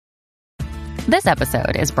This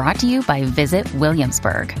episode is brought to you by Visit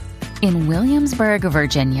Williamsburg. In Williamsburg,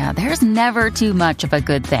 Virginia, there's never too much of a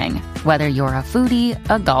good thing. Whether you're a foodie,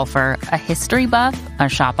 a golfer, a history buff, a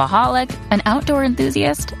shopaholic, an outdoor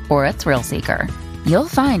enthusiast, or a thrill seeker, you'll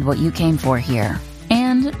find what you came for here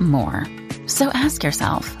and more. So ask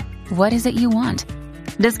yourself, what is it you want?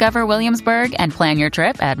 Discover Williamsburg and plan your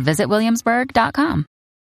trip at visitwilliamsburg.com.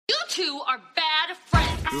 You two are bad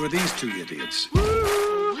friends. Who are these two idiots? A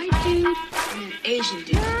white dude and an Asian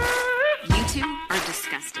dude. You two are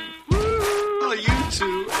disgusting. Well, you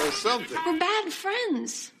two are something. We're bad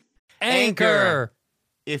friends. Anchor.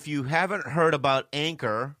 If you haven't heard about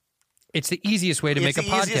Anchor, It's the easiest way to make a podcast.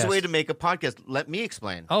 It's the easiest way to make a podcast. Let me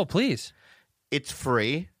explain. Oh, please. It's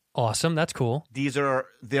free. Awesome. That's cool. There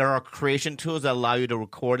are creation tools that allow you to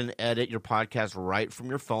record and edit your podcast right from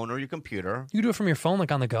your phone or your computer. You can do it from your phone,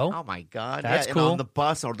 like on the go. Oh my God. That's and cool. on the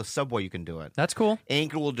bus or the subway, you can do it. That's cool.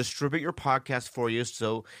 Anchor will distribute your podcast for you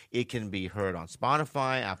so it can be heard on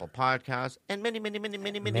Spotify, Apple Podcasts, and many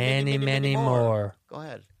more. Go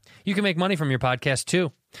ahead. You can make money from your podcast,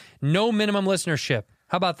 too. No minimum listenership.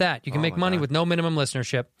 How about that? You can make money with no minimum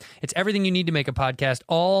listenership. It's everything you need to make a podcast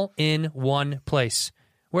all in one place.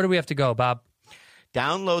 Where do we have to go, Bob?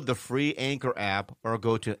 Download the free Anchor app or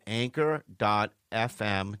go to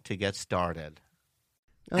anchor.fm to get started.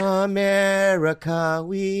 America,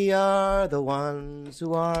 we are the ones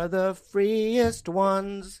who are the freest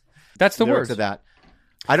ones. That's the lyrics words of that.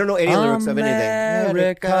 I don't know any lyrics of anything.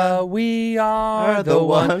 America, we are the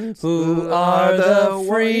ones who are the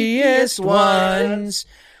freest ones.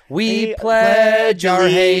 We pledge our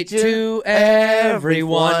hate to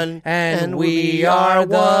everyone, and we are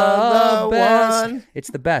the best.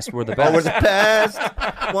 It's the best. We're the best. Oh, we're the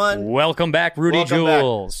best one. Welcome back, Rudy Welcome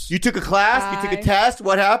Jules. Back. You took a class? Hi. You took a test?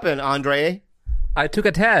 What happened, Andre? I took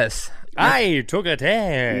a test. I took a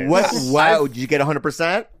test. What? Wow, did you get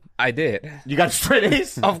 100%? I did. You got straight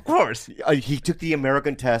A's? Of course. He took the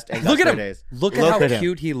American test and got Look at straight him. A's. Look at how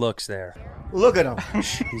cute he looks there. Look at him.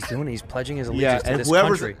 He's pledging his allegiance to and this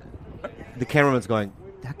whoever's country. The cameraman's going,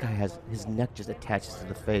 that guy has his neck just attaches to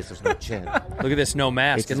the face. There's no chin. Look at this, no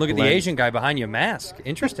mask. It's And look at the blend. Asian guy behind you, mask.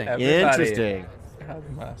 Interesting. Interesting. Have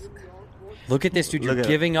a mask. Look at this, dude. You're Look at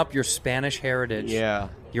giving up your Spanish heritage. Yeah.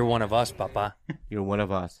 You're one of us, Papa. You're one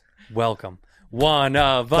of us. Welcome. One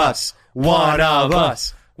of us. One of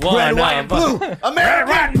us. One Red, white, of and blue. us.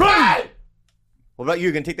 American pride! What about you?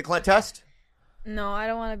 You going to take the test? No, I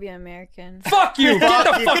don't want to be American. Fuck you! Get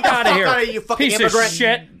the fuck out of here! You fucking Piece immigrant. of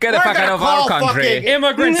shit! Get the fuck out of our country.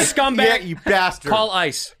 Immigrant scumbag! Yeah, you bastard. Call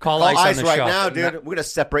ICE. Call Call ICE on ICE the right show. now, dude. We're going to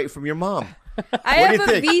separate from your mom. I What do have you a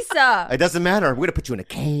think? visa. It doesn't matter. We're going to put you in a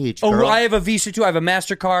cage, Oh, girl. I have a Visa too. I have a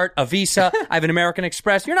MasterCard, a Visa. I have an American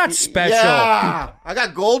Express. You're not special. Yeah. I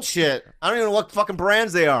got gold shit. I don't even know what fucking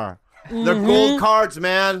brands they are. They're gold cards,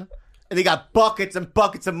 man. And they got buckets and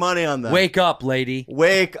buckets of money on them. Wake up, lady.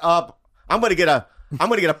 Wake up. I'm gonna get a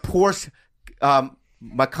Porsche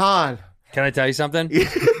Macan. Can I tell you something?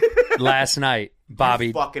 Last night,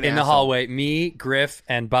 Bobby, fucking in the asshole. hallway, me, Griff,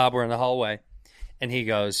 and Bob were in the hallway, and he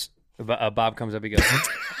goes, Bob comes up, he goes,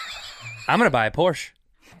 I'm going to buy a Porsche.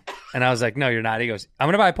 And I was like, no, you're not. He goes, I'm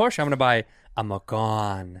going to buy a Porsche. I'm going to buy a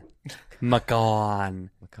Macan. Macan.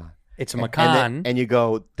 It's a Macan. And you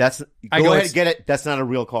go, go ahead and get it. That's not a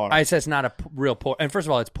real car. I said it's not a real Porsche. And first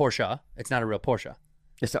of all, it's Porsche. It's not a real Porsche.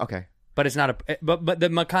 It's okay. But it's not a. But the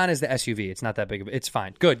Macan is the SUV. It's not that big of. It's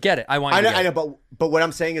fine. Good. Get it. I want. I You know. to get I it. know. But what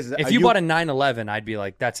I'm saying is, If you bought a 911, I'd be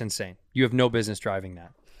like, that's insane. You have no business driving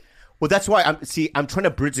that. Well, that's why I'm trying to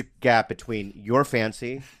bridge the gap between your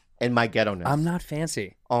fancy and my ghetto-ness. I'm not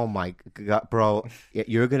fancy. Oh my God, bro!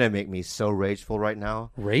 You're gonna make me so rageful right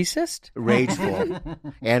now. Racist? Rageful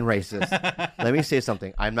and racist. Let me say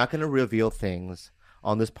something. I'm not gonna reveal things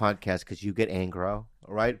on this podcast because you get angry, all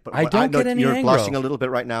right? But I don't get any You're aggro. blushing a little bit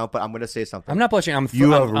right now, but I'm gonna say something. I'm not blushing. I'm You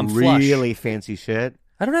have I'm flush. really fancy shit.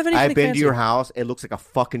 I don't have anything I've been fancy. to your house. It looks like a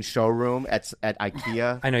fucking showroom at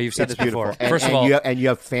IKEA. I know, you've said It's this before. beautiful. First of all- you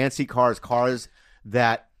have fancy cars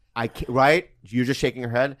that right? You're just shaking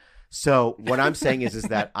your head. So what I'm saying is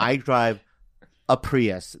that I drive a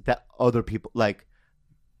Prius that other people, like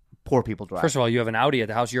poor people, drive. First of all, you have an Audi at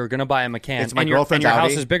the house. You're going to buy a Macan. It's my and your girlfriend's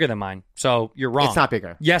house Audi. is bigger than mine. So you're wrong. It's not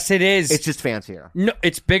bigger. Yes, it is. It's just fancier. No,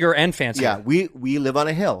 it's bigger and fancier. Yeah, we live on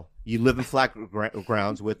a hill. You live in flat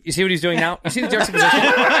grounds with. You see what he's doing now? You see the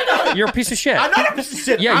juxtaposition? You're a piece of shit. I'm not a piece of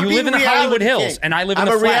shit. Yeah, I'm you being live in the reality Hollywood Hills, king. and I live in I'm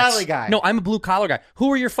the a flats. reality guy. No, I'm a blue collar guy.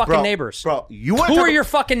 Who are your fucking neighbors? Bro, you want Who are your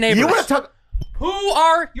fucking neighbors? You want to talk? Who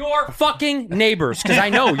are your fucking neighbors? Because I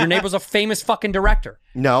know your neighbor's a famous fucking director.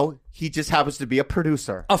 No, He just happens to be a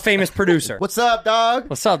producer. A famous producer. What's up, dog?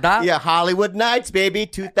 What's up, Doc? Yeah, Hollywood Nights, baby.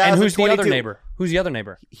 2022. And who's the other neighbor? Who's the other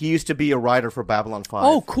neighbor? He used to be a writer for Babylon 5.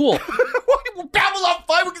 Oh, cool. Babylon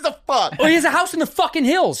 5? Who gives a fuck? Oh, he has a house in the fucking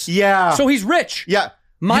hills. Yeah. So he's rich. Yeah.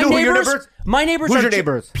 My you know who your neighbors. My neighbors. Who's are your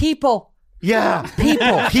neighbors? People. Yeah.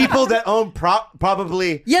 People that own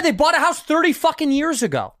probably. Yeah, they bought a house 30 fucking years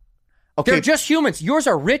ago. Okay. They're just humans. Yours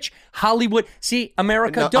are rich Hollywood. See,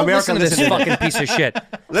 America, don't listen to this fucking piece of shit.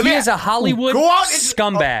 He is a Hollywood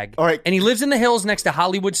scumbag. All right. And he lives in the hills next to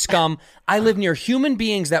Hollywood scum. I live near human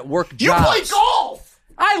beings that work jobs. You play golf!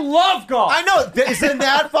 I love golf. I know. Isn't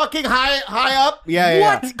that fucking high up? Yeah.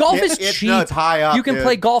 What? Golf is cheap. No, it's high up. You can dude.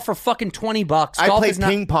 play golf for fucking $20. I Golf play is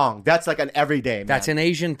not. ping pong. That's like an everyday. Man. That's an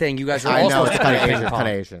Asian thing. You guys are I also know it's kind of playing Asian. ping pong. Kind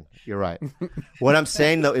of Asian. You're right. What I'm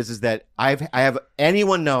saying though is that I have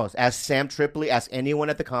anyone knows. Ask Sam Tripoli. Ask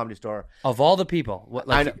anyone at the Comedy Store. Of all the people, what,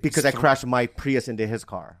 like, I know, because I crashed my Prius into his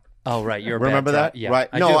car. Oh right, you're a Remember bad that? Yeah, Right?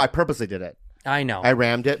 I No, do. I purposely did it. I know. I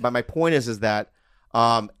rammed it. But my point is that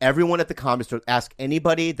everyone at the Comedy Store, ask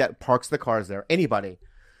anybody that parks the cars there. Anybody.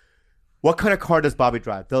 What kind of car does Bobby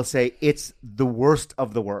drive? They'll say it's the worst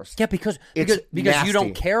of the worst. Yeah, because It's you don't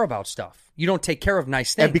nasty. care about stuff. You don't take care of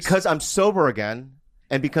nice things. And because I'm sober again,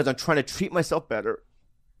 and because I'm trying to treat myself better,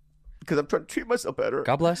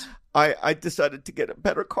 God bless. I decided to get a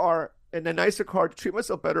better car and a nicer car to treat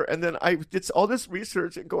myself better. And then I did all this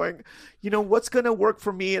research and going, what's going to work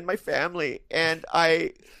for me and my family? And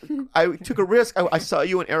I took a risk. I saw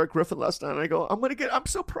you and Eric Griffin last night, and I go, I'm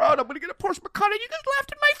so proud. I'm going to get a Porsche Macan. And you guys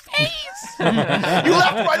laughed in my face. You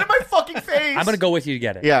laughed right in my fucking face. I'm going to go with you to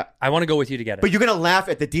get it. Yeah. I want to go with you to get it. But you're going to laugh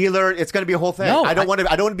at the dealer. It's going to be a whole thing. No, I don't want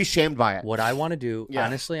to be shamed by it. What I want to do, Yeah.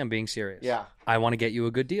 honestly, I'm being serious. Yeah. I want to get you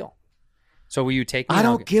a good deal. So will you take me? I and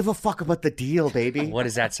I'll don't give a fuck about the deal, baby. What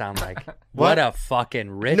does that sound like? What? What a fucking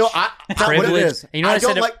rich, No, that's not what it privileged. is. And you know what I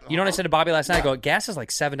said? don't like- You know what I said to Bobby last night? I go, gas is like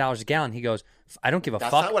 $7 a gallon. He goes, I don't give a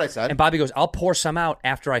That's fuck. not what I said. And Bobby goes, I'll pour some out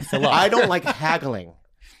after I fill up. I don't like haggling.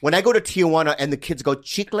 When I go to Tijuana and the kids go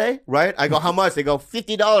chicle, right? I go, how much? They go,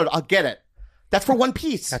 $50. I'll get it. That's for one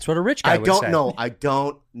piece. That's what a rich guy I would don't say. know. I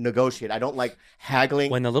don't negotiate. I don't like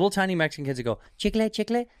haggling. When the little tiny Mexican kids go, chicle,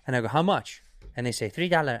 and I go, how much? And they say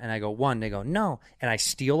 $3, and I go, $1. They go, no. And I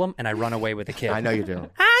steal them, and I run away with the kid. I know you do.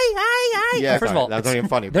 Hi. Yeah, First of all, that's not even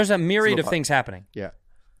funny. There's a myriad It's of things happening. Yeah.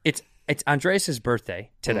 It's Andres' birthday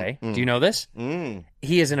today. Do you know this?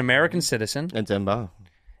 He is an American citizen, And Zemba.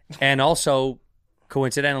 and also,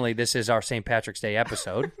 coincidentally, this is our St. Patrick's Day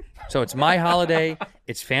episode. So it's my holiday,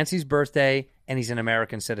 it's Fancy's birthday, and he's an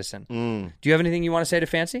American citizen. Do you have anything you want to say to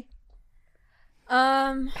Fancy?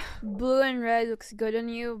 Blue and red looks good on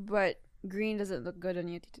you, but green doesn't look good on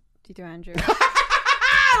you, Tito Andrew.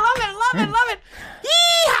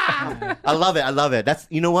 I love it. That's,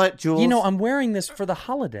 you know what, Jules? You know, I'm wearing this for the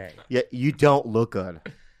holiday. Yeah, you don't look good.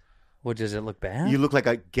 Well, does it look bad? You look like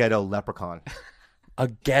a ghetto leprechaun. A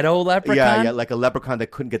ghetto leprechaun? Yeah, like a leprechaun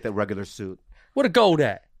that couldn't get the regular suit. What a gold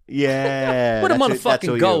at? Yeah. What a that's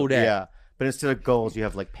motherfucking what gold at. Yeah. But instead of golds, you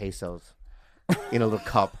have like pesos in a little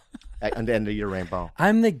cup at the end of your rainbow.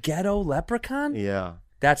 I'm the ghetto leprechaun? Yeah.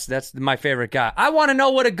 That's my favorite guy. I want to know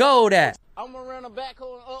what a gold at. I'm gonna run a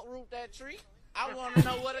backhoe and uproot that tree. I want to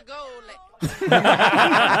know what a goal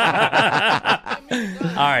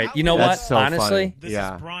All right, you know That's what? so Honestly, funny.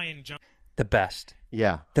 Yeah. the best.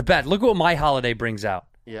 Yeah. The best. Look what my holiday brings out.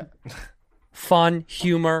 Yeah. Fun,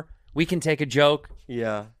 humor. We can take a joke.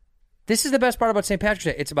 Yeah. This is the best part about St. Patrick's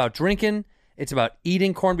Day. It's about drinking. It's about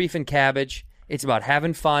eating corned beef and cabbage. It's about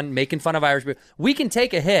having fun, making fun of Irish people. We can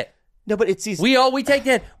take a hit. No, but it's easy. We take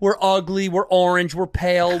the hit. We're ugly. We're orange. We're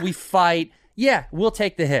pale. We fight. Yeah, we'll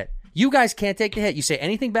take the hit. You guys can't take the hit. You say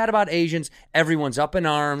anything bad about Asians, everyone's up in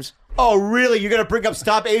arms. Oh, really? You're going to bring up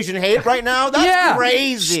Stop Asian Hate right now? That's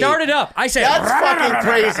crazy. Start it up. I said That's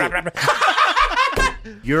fucking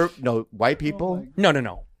crazy. White people?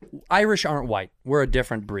 No. Irish aren't white. We're a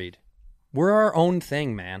different breed. We're our own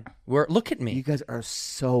thing, man. Look at me. You guys are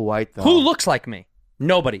so white, though. Who looks like me?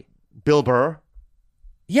 Nobody. Bill Burr?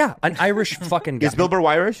 Yeah, an Irish fucking guy. Is Bill Burr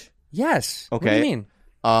Irish? Yes. Okay. What do you mean?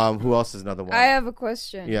 Who else is another one? I have a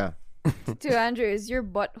question. Yeah. To Andrew, is your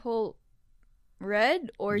butthole red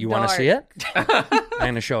or You dark? want to see it? I'm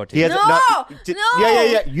going to show it to He you. has No! No!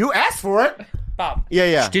 Yeah. You asked for it. Bob.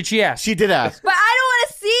 Yeah. Did she ask? She did ask. But I don't want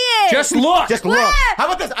to see it. Just look. Just look. How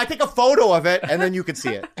about this? I take a photo of it, and then you can see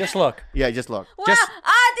it. Just look. Yeah, just look. Wow. just-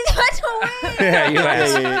 Did you wait? Yeah, you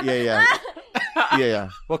asked. Yeah.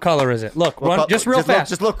 What color is it? Look, run, just real fast.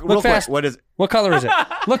 Just look real fast. quick. What is it? What color is it?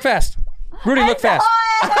 Look fast. Rudy, look fast.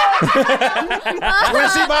 Want to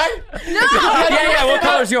see mine? No. Yeah. What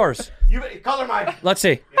color's yours? You color mine. Let's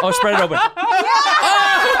see. Oh, spread it open.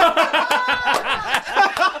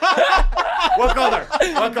 What color?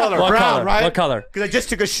 What color? What Brown, color? right? What color? Because I just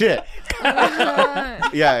took a shit.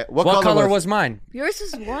 Yeah. What color was mine? Yours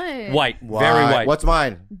is white. White. Very white. What's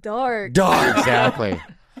mine? Dark. dark? Exactly.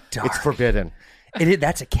 Dark. It's forbidden.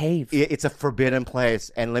 That's a cave. It's a forbidden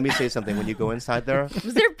place. And let me say something. When you go inside there,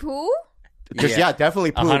 Was there pool? yeah,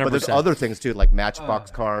 definitely poop. But there's 100%. other things too, like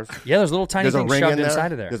Matchbox cars. Yeah, there's little tiny There's a things ring shoved in there.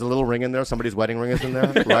 inside of there. There's a little ring in there. Somebody's wedding ring is in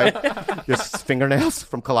there, right? There's fingernails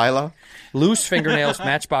from Kalila. Loose fingernails,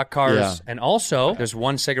 Matchbox cars, Yeah. and also there's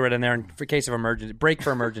one cigarette in there in case of emergency. Break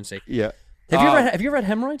for emergency. Yeah. Have you ever had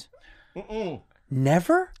hemorrhoids?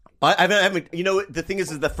 Never. I haven't. You know, the thing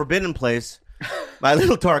is the forbidden place. My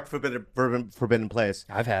little dark forbidden place.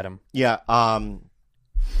 I've had them. Yeah.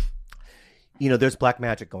 You know, there's black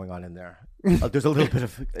magic going on in there. There's a little bit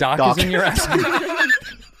of Doc is in your ass.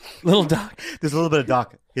 Little Doc. There's a little bit of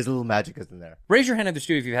Doc. His little magic is in there. Raise your hand in the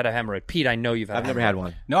studio if you've had a hemorrhoid. Pete, I know you've had. I've never had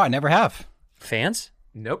one. No, I never have. Fans?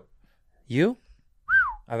 Nope. You?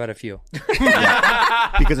 I've had a few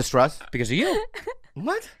Because of stress? because of you.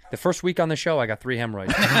 What? The first week on the show, I got 3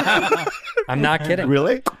 hemorrhoids. I'm not kidding.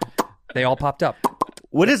 Really? They all popped up.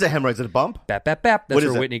 What is a hemorrhoid? Is it a bump? Bap, bap, bap. That's What is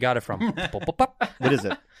where it? Whitney got it from. Bop, bop, bop. What is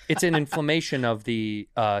it? It's an inflammation of the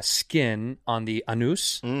skin on the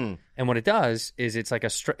anus, and what it does is it's like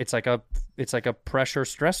a pressure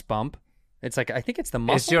stress bump. It's like I think it's the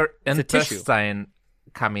muscle. Is your It's the tissue. intestine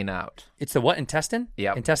coming out? It's the what? Intestine?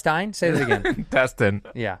 Yep. Intestine? Say that again. Intestine.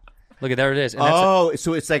 Yeah. Look at there it is. And that's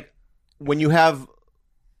So it's like when you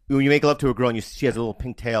make love to a girl and she has a little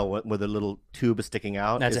pink tail where the little tube is sticking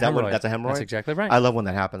out. That's is a that hemorrhoid. That's a hemorrhoid? That's exactly right. I love when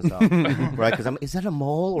that happens though. Right? Because is that a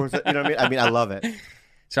mole or is it, you know what I mean? I love it.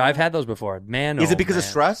 So I've had those before. Man, Is oh, it because of man.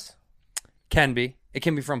 stress? Can be. It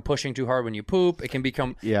can be from pushing too hard when you poop. It can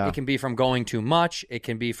become. Yeah. It can be from going too much. It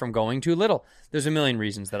can be from going too little. There's a million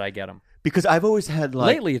reasons that I get them. Because I've always had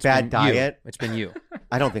like Lately, it's bad been diet. You. It's been you.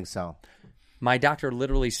 I don't think so. My doctor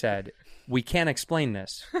literally said, "We can't explain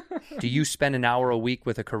this. Do you spend an hour a week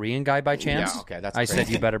with a Korean guy by chance?" Yeah, okay, that's I crazy. said,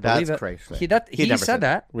 "You better believe That's it." crazy. He never said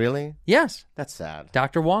that. Really? Yes, That's sad.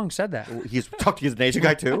 Dr. Wong said that. He's an Asian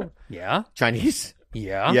guy too. Yeah, Chinese.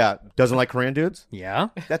 yeah, Yeah. Doesn't like Korean dudes. yeah.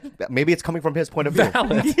 Maybe it's coming from his point of view.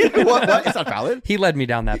 Valid. what? It's not valid. He led me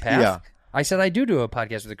down that path. Yeah. I said I do a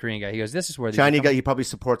podcast with a Korean guy. He goes, "This is where the Chinese guy. He probably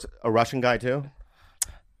supports a Russian guy too.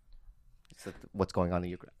 What's going on in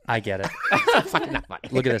Ukraine? I get it. Fucking not funny.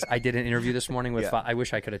 Look at this. I did an interview this morning with. Yeah. I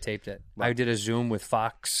wish I could have taped it. I did a Zoom with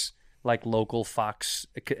Fox, like local Fox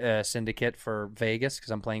syndicate for Vegas because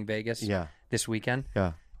I'm playing Vegas. Yeah. This weekend.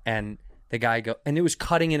 Yeah. And the guy and it was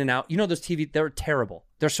cutting in and out. You know those TV? They're terrible.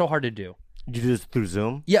 They're so hard to do. You do this through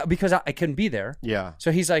Zoom? Yeah, because I couldn't be there. Yeah.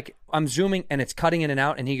 So he's like, I'm zooming and it's cutting in and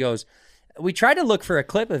out, and he goes, "We tried to look for a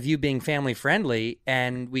clip of you being family friendly,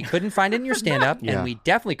 and we couldn't find it in your stand-up, Yeah. and we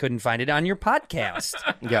definitely couldn't find it on your podcast."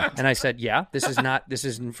 Yeah. And I said, "Yeah, this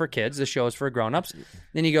isn't for kids. This show is for grown-ups."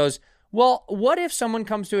 Then he goes, "Well, what if someone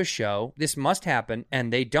comes to a show, this must happen,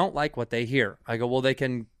 and they don't like what they hear?" I go, "Well, they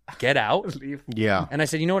can get out." Yeah. And I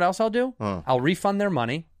said, "You know what else I'll do? I'll refund their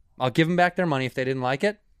money. I'll give them back their money if they didn't like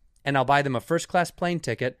it, and I'll buy them a first-class plane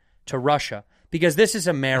ticket to Russia because this is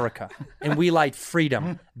America, and we like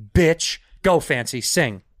freedom. Bitch, go Fancy,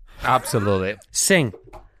 sing, Absolutely. sing.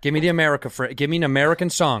 Give me the give me an American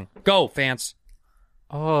song. Go, Fance."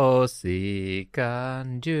 Oh, see,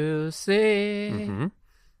 can you see?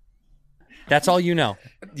 That's all you know.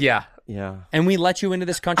 Yeah. Yeah. And we let you into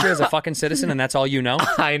this country as a fucking citizen, and that's all you know?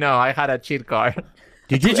 I know. I had a cheat card.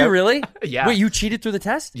 Did you really? Yeah. Wait, you cheated through the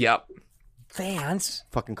test? Yep. Fans.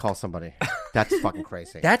 Fucking call somebody. That's fucking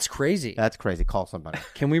crazy. That's crazy. That's crazy. Call somebody.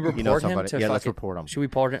 Can we report him somebody. to Yeah, let's fucking- report him. Should we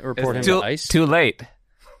report him It's to ICE? too late.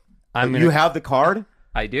 I'm You have the card?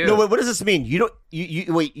 I do. No, wait, what does this mean? You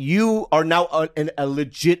don't. Wait. You are now a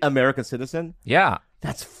legit American citizen. Yeah.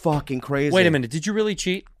 That's fucking crazy. Wait a minute. Did you really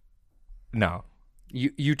cheat? No.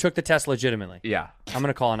 You took the test legitimately. Yeah. I'm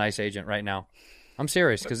gonna call an ICE agent right now. I'm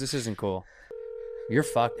serious because this isn't cool. You're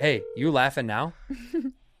fucked. Hey, you laughing now?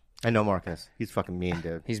 I know Marcus. He's fucking mean,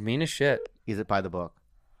 dude. He's mean as shit. He's by the book.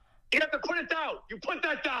 You have to put it down. You put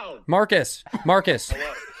that down. Marcus.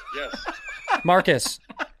 Hello. Yes. Marcus.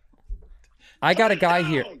 I got a guy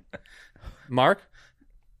here. Mark.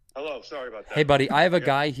 Hello. Sorry about that. Hey, buddy. I have a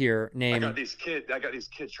guy here I named. got these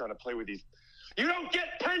kids trying to play with these. You don't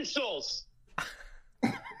get pencils.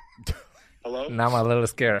 Hello. Now I'm a little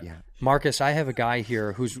scared. Yeah. Marcus, I have a guy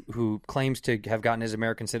here who claims to have gotten his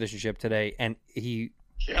American citizenship today, and he.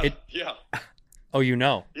 Yeah. It- Oh, you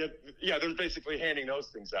know. Yeah. They're basically handing those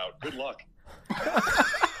things out. Good luck.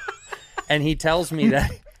 And he tells me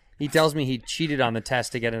that He tells me he cheated on the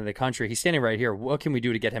test to get into the country. He's standing right here. What can we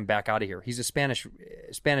do to get him back out of here? He's a Spanish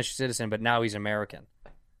citizen, but now he's American.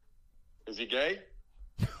 Is he gay?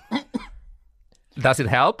 Does it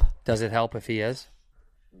help? Does it help if he is?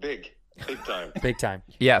 Big time. Big time.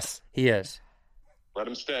 Yes. He is. Let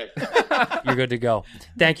him stay. You're good to go.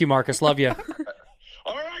 Thank you, Marcus. Love you.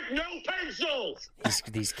 All right, no pencils.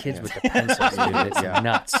 These kids with the pencils, dude. It's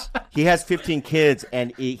nuts. He has 15 kids,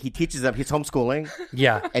 and he teaches them. He's homeschooling.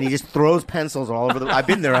 Yeah. And he just throws pencils all over I've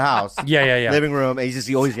been in their house. Yeah. Living room, and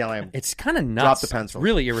he always yelling. It's kind of nuts. Drop the pencil. It's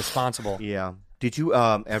really irresponsible. Yeah. Did you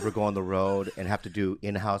ever go on the road and have to do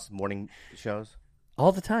in-house morning shows?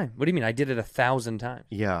 All the time. What do you mean? I did it 1,000 times.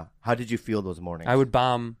 Yeah. How did you feel those mornings? I would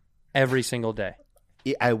bomb every single day.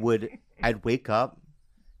 I'd wake up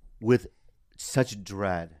with such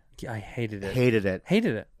dread. I hated it. Hated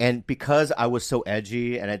it. And because I was so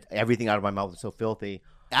edgy and everything out of my mouth was so filthy,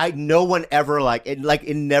 no one ever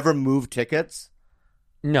it never moved tickets.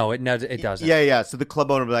 No, it doesn't. Yeah. So the club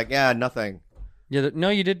owner would be like, yeah, nothing. Yeah, no,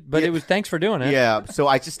 you did, but it was thanks for doing it. Yeah, so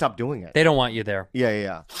I just stopped doing it. They don't want you there.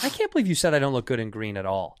 Yeah. I can't believe you said I don't look good in green at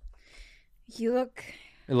all. You look.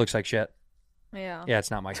 It looks like shit. Yeah. Yeah,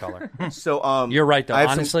 it's not my color. So you're right though.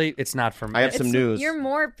 Honestly, it's not for me. I have some news. You're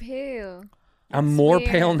more pale. I'm more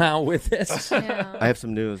pale now with this. Yeah. I have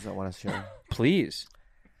some news I want to share. Please.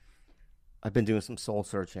 I've been doing some soul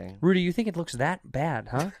searching. Rudy, you think it looks that bad,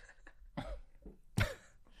 huh? All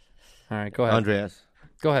right, go ahead. Andreas.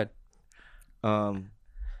 Go ahead.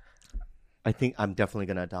 I think I'm definitely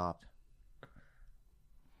going to adopt.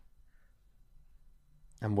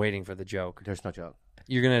 I'm waiting for the joke. There's no joke.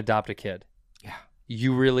 You're going to adopt a kid. Yeah.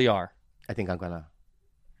 You really are. I think I'm going to.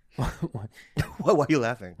 Why are you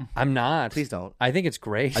laughing? I'm not. Please don't. I think it's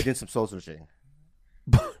great. I did some soul searching.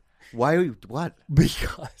 Why are you? What?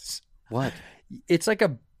 Because. What? It's like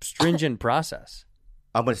a stringent process.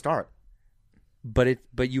 I'm going to start. But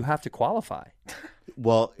you have to qualify.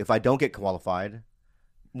 Well, if I don't get qualified,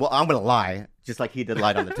 well, I'm going to lie, just like he did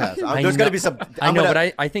lie on the test. There's going to be some.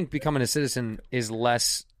 But I think becoming a citizen is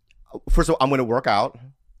less. First of all, I'm going to work out.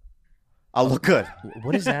 I'll look good.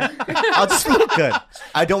 What is that? I'll just look good.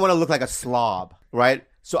 I don't want to look like a slob, right?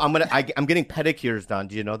 So I'm getting pedicures done.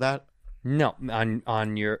 Do you know that? No,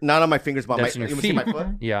 on your not on my fingers, but that's my on your you feet. see my foot.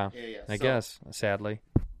 Yeah. I guess. Sadly,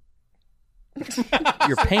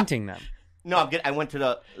 you're painting them. No, I went to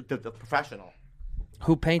the professional.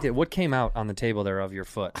 Who painted? What came out on the table there of your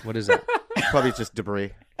foot? What is that? Probably just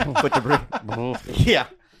debris. Foot debris. Yeah.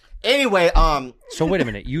 Anyway, So wait a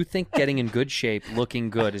minute. You think getting in good shape,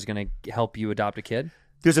 looking good, is going to help you adopt a kid?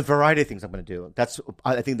 There's a variety of things I'm going to do.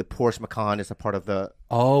 I think the Porsche Macan is a part of the.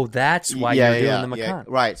 Oh, that's why you're doing the Macan. Yeah,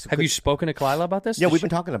 right. So Have you spoken to Kalila about this? Yeah, we've been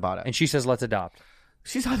talking about it. And she says, let's adopt.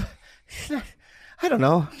 She's not, I don't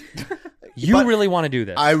know. You really want to do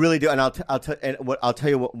this? I really do, and I'll tell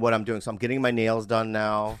you what I'm doing. So I'm getting my nails done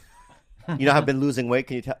now. You know, I've been losing weight.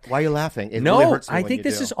 Can you tell? Why are you laughing? It really hurts me I when think you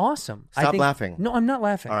this do. is awesome. Stop laughing. No, I'm not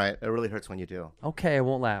laughing. All right, it really hurts when you do. Okay, I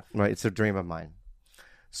won't laugh. Right, it's a dream of mine.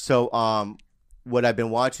 So, what I've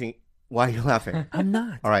been watching. Why are you laughing? I'm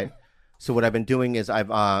not. All right. So what I've been doing is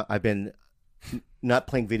I've been not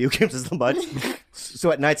playing video games as much.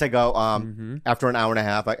 So at nights I go after an hour and a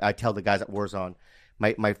half. I tell the guys at Warzone,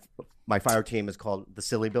 my fire team is called the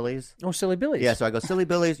Silly Billies. Oh, Silly Billies. Yeah. So I go, Silly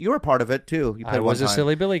Billies. You were a part of it too. You played I was one a time.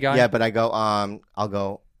 Silly Billy guy. Yeah, but I go I'll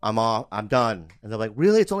go. I'm off. I'm done. And they're like,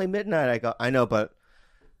 really? It's only midnight. I go, I know, but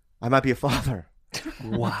I might be a father.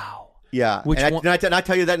 Wow. Yeah. Which and one? did I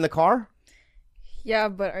tell you that in the car? Yeah,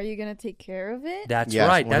 but are you gonna take care of it? That's Yes,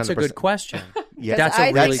 right. That's a 100%. good question. Yeah. That's I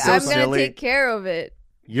a really think good I'm so gonna silly. take care of it.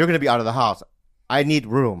 You're going to be out of the house. I need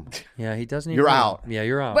room. Yeah, he doesn't. You're out. Yeah,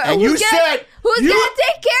 you're out. But And who's you gonna, said who's you- gonna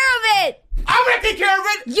take care of it? I'm going to take care of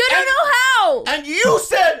it. You don't know how. And you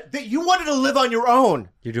said that you wanted to live on your own,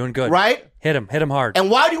 You're doing good. right? Hit him hard.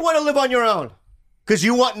 And why do you want to live on your own? Because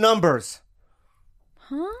you want numbers.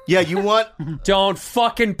 Huh? Yeah, you want. Don't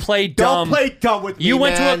fucking play dumb. Don't play dumb with me. You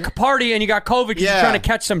went man. to a party and you got COVID because Yeah. you're trying to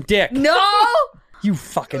catch some dick. No. You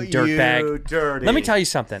fucking dirtbag. You dirty. Let me tell you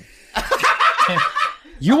something.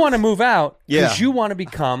 You want to move out because Yeah. you want to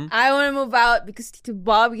become. I want to move out because Tito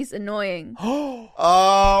Bobby's annoying.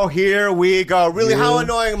 Oh, here we go. Really, how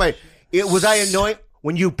annoying am I? Was I annoying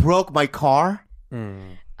when you broke my car?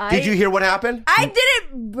 Did you hear what happened? I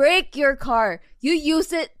didn't break your car. You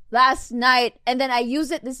used it last night, and then I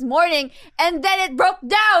used it this morning, and then it broke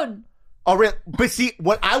down. Oh, really? But see,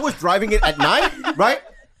 when I was driving it at night, right?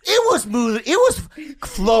 It was smooth. It was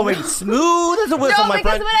flowing smooth as a whistle, No, my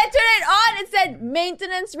because friend. when I turned it on, it said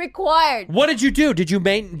maintenance required. What did you do? Did you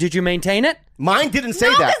maintain it? Mine didn't say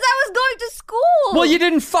No, because that. I was going to school. Well, you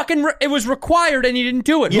didn't fucking. It was required, and you didn't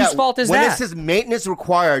do it. Whose fault is when that? When it says maintenance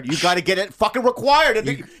required, you got to get it fucking required.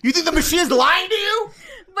 You think the machine's lying to you?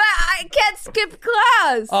 But I can't skip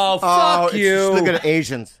class. Oh, fuck you! Just look at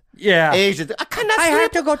Asians. Yeah, Asians. I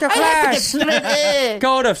have to go to class.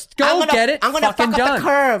 Go get it. I'm gonna fuck up the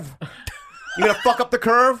curve. You're gonna fuck up the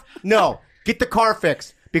curve? No, get the car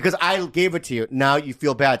fixed because I gave it to you. Now you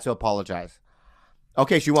feel bad, so apologize.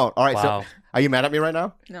 Okay, she won't. All right. Wow. So, are you mad at me right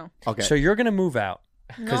now? No. Okay. So you're gonna move out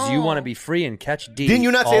because you want to be free and catch D. Didn't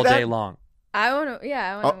you not say all that? day long? I want to.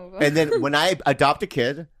 Yeah, I want to move on. And then when I adopt a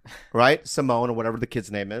kid, right, Simone or whatever the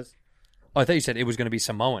kid's name is. Oh, I thought you said it was going to be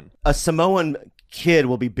Samoan. A Samoan kid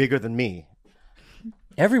will be bigger than me.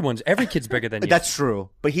 Every kid's bigger than you. That's true,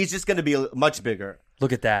 but he's just going to be much bigger.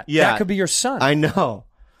 Look at that. Yeah, that could be your son. I know,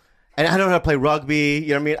 and I don't know how to play rugby. You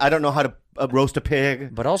know what I mean? I don't know how to roast a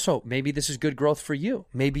pig. But also, maybe this is good growth for you.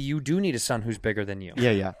 Maybe you do need a son who's bigger than you.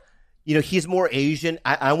 Yeah. You know, he's more Asian.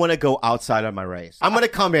 I want to go outside of my race. I'm going to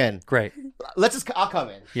come in. Great. I'll come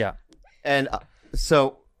in. Yeah. And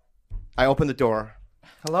so I open the door.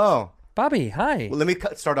 Hello. Bobby, hi. Well, let me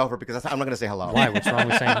start over because I'm not going to say hello. Why? What's wrong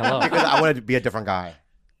with saying hello? Because I wanted to be a different guy.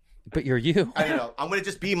 But you're you. I don't know. I'm going to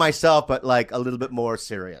just be myself, but like a little bit more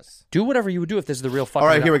serious. Do whatever you would do if this is the real fucking. All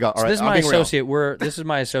right, here we go. All so right, this is my associate. This is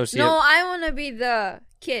my associate. No, I want to be the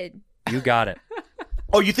kid. You got it.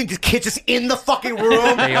 Oh, you think the kid's just in the fucking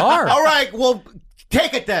room? They are. All right, well,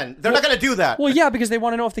 take it then. They're not going to do that. Well, yeah, because they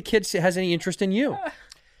want to know if the kid has any interest in you.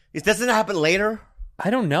 Doesn't it happen later? I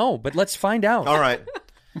don't know, but let's find out. All right.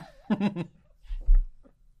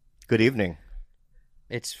 Good evening.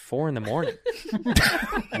 It's 4 a.m.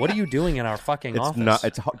 What are you doing in our fucking office?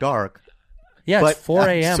 It's dark. Yeah, but, it's 4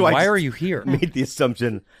 a.m. So Why are you here? Made the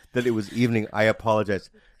assumption that it was evening. I apologize.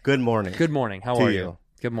 Good morning. Good morning. How are you?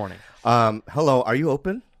 Good morning. Hello. Are you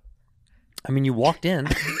open? I mean, you walked in.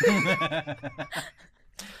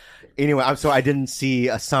 Anyway, so I didn't see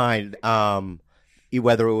a sign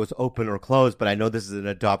whether it was open or closed, but I know this is an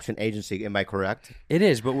adoption agency. Am I correct? It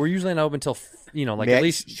is, but we're usually not open until, at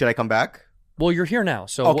least. Should I come back? Well, you're here now,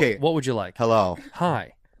 so okay. What would you like? Hello.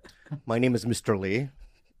 Hi. My name is Mr. Lee.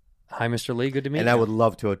 Hi, Mr. Lee. Good to meet you. And I would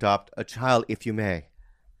love to adopt a child if you may.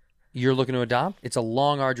 You're looking to adopt? It's a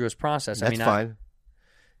long, arduous process. That's fine.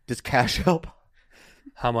 Does cash help?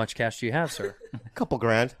 How much cash do you have, sir? A couple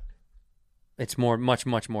grand. It's much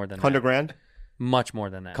more than 100 that. grand? Much more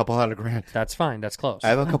than that. Couple $100,000. That's fine. That's close. I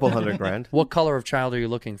have a couple $100,000. What color of child are you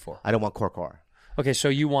looking for? I don't want Korkor. Okay, so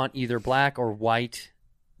you want either black or white?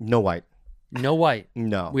 No white. No white?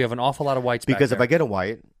 No. We have an awful lot of whites because back if I get a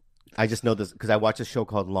white, I just know this because I watch a show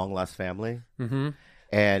called Long Lost Family. Mm-hmm.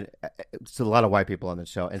 And it's a lot of white people on the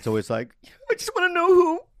show. And so it's like, I just want to know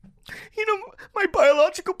who, my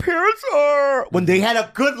biological parents are. When they had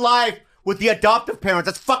a good life with the adoptive parents.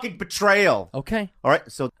 That's fucking betrayal. Okay. All right.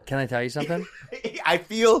 So can I tell you something? I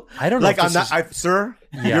feel I don't know like if I'm not, sir.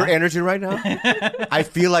 Yeah. Your energy right now. I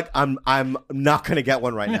feel like I'm not gonna get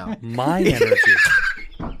one right now. My energy.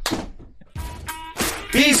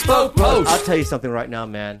 Bespoke Post. I'll tell you something right now,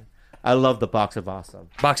 man. I love the Box of Awesome.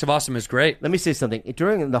 Box of Awesome is great. Let me say something.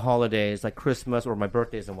 During the holidays, like Christmas or my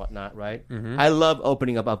birthdays and whatnot, right? Mm-hmm. I love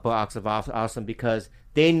opening up a Box of Awesome because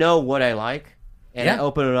they know what I like, and I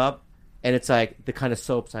open it up, and it's like the kind of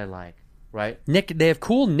soaps I like, right? They have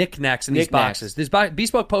cool knickknacks in these boxes. This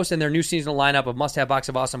Bespoke Post and their new seasonal lineup of must-have Box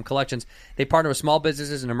of Awesome collections. They partner with small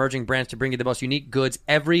businesses and emerging brands to bring you the most unique goods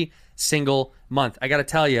every single month. I got to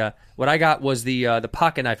tell you, what I got was the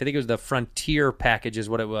pocket knife. I think it was the Frontier package is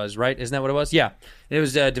what it was, right? Isn't that what it was? Yeah. It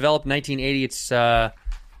was developed in 1980.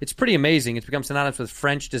 It's pretty amazing. It's become synonymous with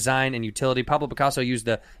French design and utility. Pablo Picasso used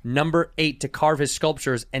the number 8 to carve his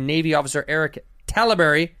sculptures, and Navy officer Eric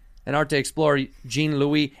Talaberry and art explorer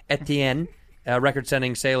Jean-Louis Etienne,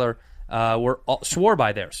 record-setting sailor, swore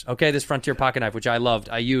by theirs. Okay, this Frontier pocket knife, which I loved,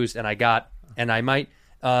 I used, and I got, and I might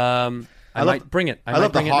bring it. I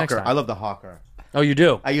love the Hawker. Hawker. I love the Hawker. Oh, you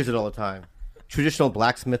do? I use it all the time. Traditional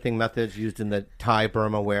blacksmithing methods used in the Thai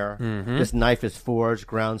Burma ware. Mm-hmm. This knife is forged,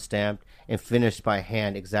 ground stamped, and finished by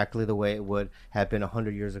hand exactly the way it would have been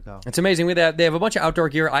 100 years ago. It's amazing. They have a bunch of outdoor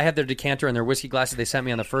gear. I have their decanter and their whiskey glasses they sent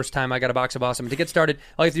me on the first time I got a Box of Awesome. To get started,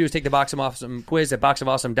 all you have to do is take the Box of Awesome quiz at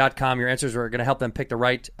boxofawesome.com. Your answers are going to help them pick the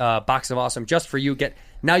right Box of Awesome just for you.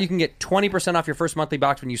 Now you can get 20% off your first monthly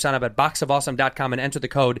box when you sign up at boxofawesome.com and enter the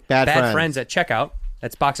code BADFRIENDS at checkout.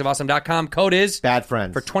 That's boxofawesome.com. Code is Bad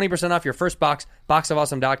Friends. For 20% off your first box,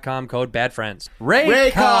 boxofawesome.com, code BADFRIENDS.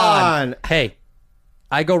 Raycon! Hey,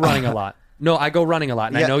 I go running a lot. No, I go running a lot,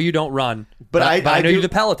 and I know you don't run, but I know you do the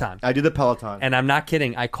Peloton. I do the Peloton. And I'm not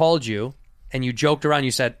kidding. I called you, and you joked around.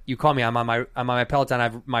 You said, you call me, I'm on my Peloton, I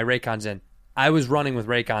have my Raycons in. I was running with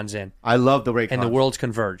Raycons in, I love the Raycons. and the worlds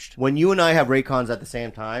converged. When you and I have Raycons at the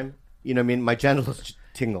same time, you know what I mean? My genitals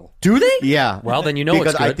tingle. Do they? Yeah. Well, then you know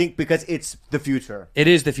because it's good. I think because it's the future. It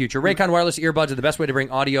is the future. Raycon wireless earbuds are the best way to bring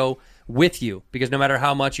audio with you because no matter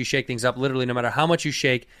how much you shake things up, literally no matter how much you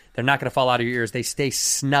shake, they're not going to fall out of your ears. They stay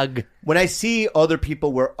snug. When I see other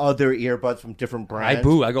people wear other earbuds from different brands, I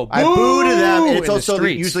boo. I go, I boo to them, and it's in the also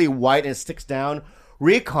streets. usually white and it sticks down.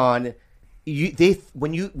 Raycon,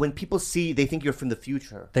 when people see, they think you're from the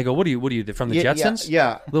future. They go, what are you from the Jetsons?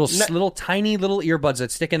 Yeah. Little tiny little earbuds that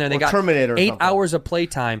stick in there. They Or got Terminator or 8 something. hours of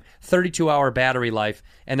playtime, 32-hour battery life,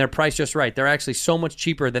 and they're priced just right. They're actually so much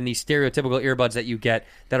cheaper than these stereotypical earbuds that you get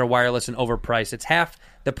that are wireless and overpriced. It's half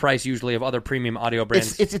the price usually of other premium audio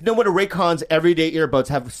brands. It's no wonder Raycon's everyday earbuds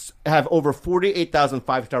have over 48,000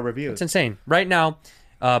 5-star reviews. It's insane. Right now,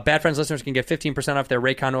 Bad Friends listeners can get 15% off their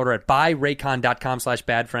Raycon order at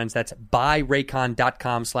buyraycon.com/badfriends. That's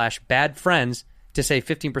buyraycon.com/badfriends to save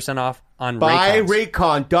 15% off on Raycons.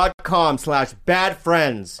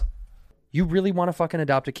 Buyraycon.com/badfriends. You really want to fucking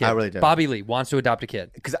adopt a kid? I really do. Bobby Lee wants to adopt a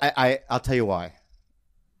kid. Because I'll tell you why.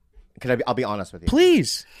 I'll be honest with you.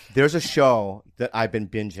 Please. There's a show that I've been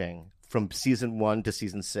binging from season 1 to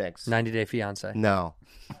season 6. 90 Day Fiancé. No.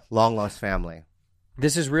 Long Lost Family.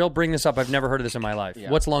 This is real. Bring this up. I've never heard of this in my life. Yeah.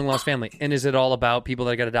 What's Long Lost Family? And is it all about people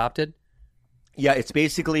that get adopted? Yeah, it's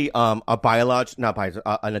basically an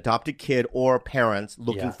adopted kid or parents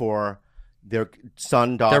looking for their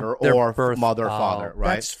son, daughter, Their or birth- mother, father,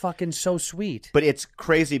 right? That's fucking so sweet. But it's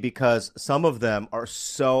crazy because some of them are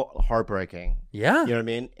so heartbreaking. Yeah. You know what I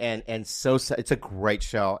mean? And so it's a great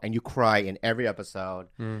show, and you cry in every episode.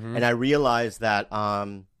 Mm-hmm. And I realized that,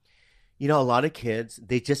 a lot of kids,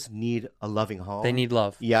 they just need a loving home. They need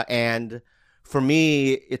love. Yeah, and for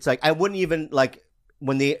me, it's like I wouldn't even like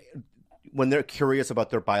when they're curious about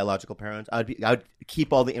their biological parents. I'd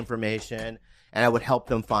keep all the information, and I would help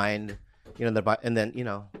them find. And then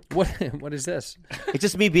What is this? it's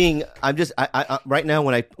just me being. I right now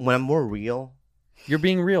when I'm more real. You're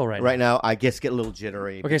being real right now. Right now, I guess get a little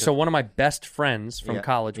jittery. Okay, so one of my best friends from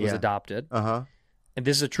college was Yeah. adopted. Uh-huh. And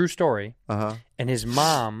this is a true story. Uh-huh. And his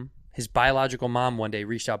mom, his biological mom, one day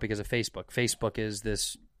reached out because of Facebook. Facebook is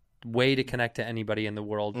this way to connect to anybody in the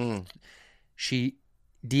world. She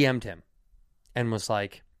DM'd him and was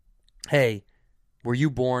like, hey, were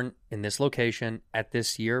you born in this location at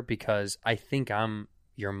this year? Because I think I'm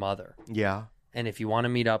your mother. Yeah. And if you want to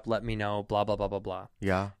meet up, let me know, blah, blah, blah, blah, blah.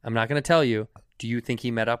 Yeah. I'm not going to tell you. Do you think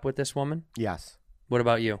he met up with this woman? Yes. What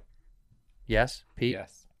about you? Yes, Pete?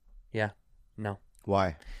 Yes. Yeah. No.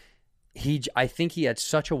 Why? I think he had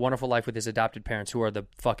such a wonderful life with his adopted parents, who are the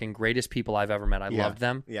fucking greatest people I've ever met. I Yeah. loved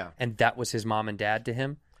them. Yeah. And that was his mom and dad to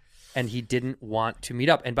him. And he didn't want to meet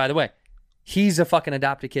up. And by the way, he's a fucking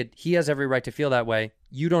adopted kid. He has every right to feel that way.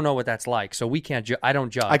 You don't know what that's like. So we can't I don't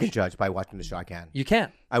judge. I can judge by watching the show. I can. You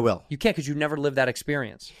can't. I will. You can't because you never lived that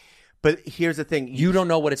experience. But here's the thing. You don't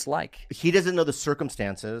know what it's like. He doesn't know the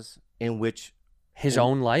circumstances in which His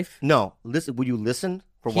own life? No. Listen. Will you listen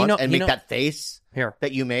for He once know- and he make know- that face Here.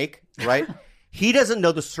 that you make? Right. He doesn't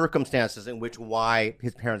know the circumstances in which why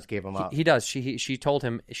his parents gave him up. He does. She told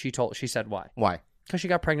him. She said why. Why? Because she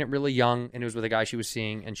got pregnant really young, and it was with a guy she was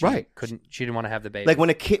seeing, and she She didn't want to have the baby. Like when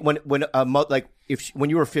a kid, when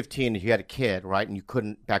you were 15 and you had a kid, right, and you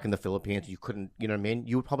couldn't back in the Philippines, you couldn't, you know what I mean?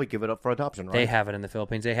 You would probably give it up for adoption, right? They have it in the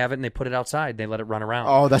Philippines. They have it, and they put it outside. They let it run around.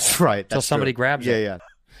 Oh, that's right. Till That's somebody true. grabs yeah, it. Yeah.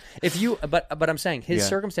 If you, but I'm saying his Yeah.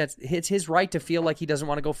 circumstance, it's his right to feel like he doesn't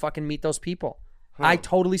want to go fucking meet those people. I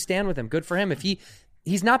totally stand with him. Good for him. If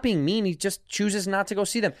he's not being mean, he just chooses not to go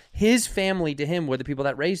see them. His family to him were the people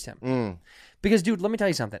that raised him. Because, dude, let me tell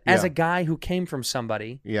you something. As Yeah. a guy who came from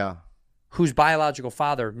somebody Yeah. whose biological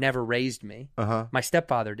father never raised me, Uh-huh. my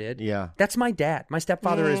stepfather did. Yeah. That's my dad. My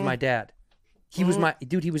stepfather is my dad. He was my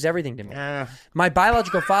dude. He was everything to me. Eh. My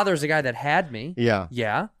biological father is the guy that had me. Yeah.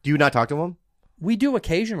 Yeah. Do you not talk to him? We do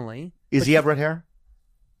occasionally. Does he have red hair?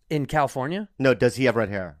 In California? No, does he have red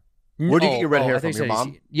hair? Where do you get your red hair I from? think Your so.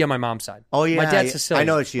 mom? Yeah, my mom's side. Oh, yeah, My dad's yeah. Sicilian.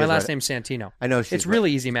 I know she My is last red. name's Santino. I know she's It's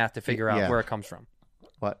really easy math to figure out Yeah. where it comes from.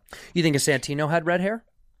 What? You think a Santino had red hair?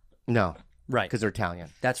 No, Right. because they're Italian.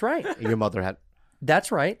 That's right. Your mother had,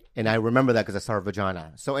 That's right. and I remember that because I saw her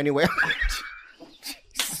vagina. So anyway.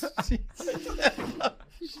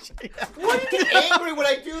 Why do you get angry when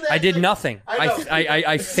I do that? I did nothing. I know.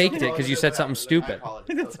 I faked it because you said something stupid.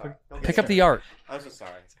 Pick up the art. I'm so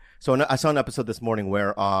sorry. So I saw an episode this morning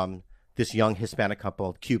where this young Hispanic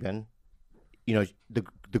couple, Cuban,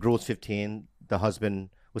 the girl was 15, the husband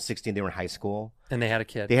was 16, they were in high school. And they had a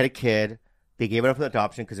kid. They had a kid. They gave it up for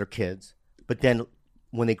adoption because they're kids. But then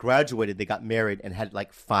when they graduated, they got married and had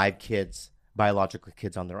like 5 kids biological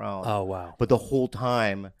kids on their own. Oh, wow. But the whole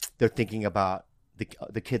time they're thinking about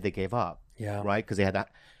the kid they gave up. Yeah. Right? Because they had that.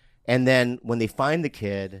 And then when they find the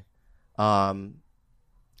kid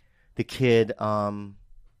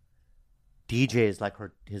DJs like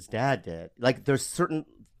his dad did. Like there's certain.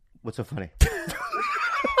 What's so funny?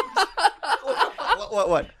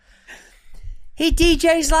 What? He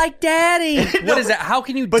DJs like daddy. What is that? How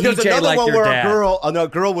can you But there's DJ another like one your where dad? a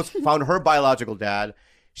girl was found her biological dad.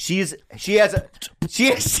 She has That's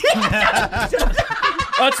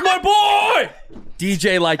my boy.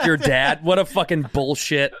 DJ like your dad. What a fucking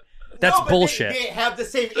bullshit. That's No, but bullshit. They have the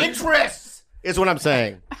same interests, is what I'm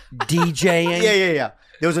saying. DJing. Yeah.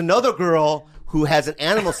 There was another girl who has an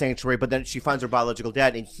animal sanctuary, but then she finds her biological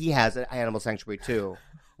dad, and he has an animal sanctuary too,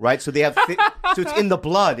 right? So they have, so it's in the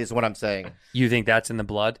blood, is what I'm saying. You think that's in the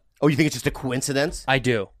blood? Oh, you think it's just a coincidence? I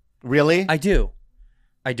do. Really? I do.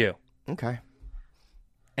 Okay.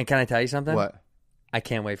 And can I tell you something? What? I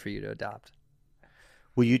can't wait for you to adopt.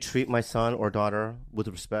 Will you treat my son or daughter with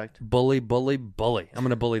respect? Bully, bully, bully. I'm going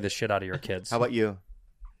to bully the shit out of your kids. How about you?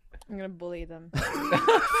 I'm gonna bully them.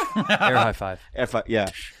 Air high five. Yeah.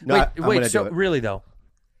 No, Wait, I'm gonna so do it. really though,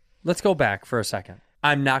 let's go back for a second.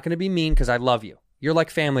 I'm not going to be mean because I love you. You're like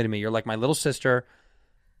family to me. You're like my little sister.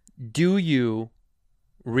 Do you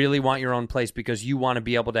really want your own place because you want to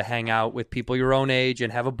be able to hang out with people your own age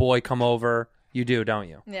and have a boy come over? You do, don't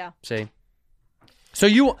you? Yeah. See? So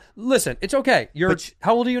you, listen, it's okay.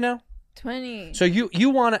 How old are you now? 20. So you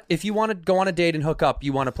want to, if you want to go on a date and hook up,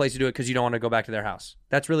 you want a place to do it because you don't want to go back to their house.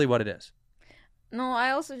 That's really what it is. No,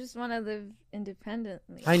 I also just want to live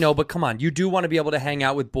independently. I know, but come on. You do want to be able to hang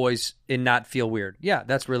out with boys and not feel weird. Yeah,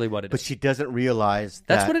 that's really what it is. But she doesn't realize that.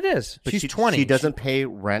 That's what it is. She's 20. She doesn't pay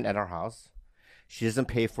rent at our house. She doesn't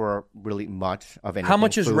pay for really much of anything. How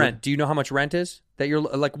much is food. rent? Do you know how much rent is? That you're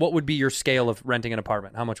like, what would be your scale of renting an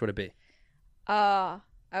apartment? How much would it be? I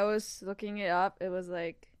was looking it up. It was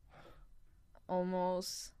like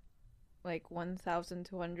almost like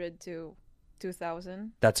 1,200 to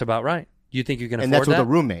 2,000. That's about right. You think you can afford And that's that? with a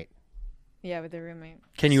roommate. Yeah, with a roommate.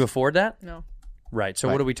 Can you afford that? No, Right. So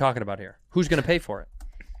Right. what are we talking about here? Who's going to pay for it?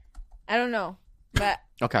 I don't know, but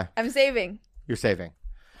Okay. I'm saving. You're saving.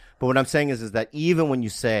 But what I'm saying is that even when you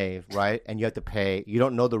save, right, and you have to pay, you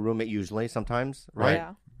don't know the roommate usually sometimes, right?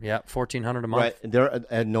 Yeah. Yeah, $1,400 a month. Right. And they're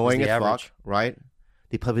annoying Is as the fuck, average. right?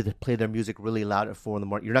 They play their music really loud at 4 a.m.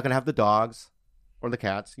 You're not going to have the dogs or the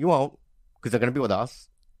cats. You won't, because they're going to be with us,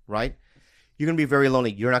 right? You're going to be very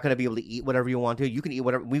lonely. You're not going to be able to eat whatever you want to. You can eat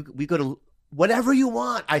whatever. We go to whatever you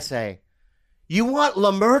want, I say. You want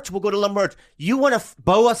La Merch? We'll go to La Merch. You want a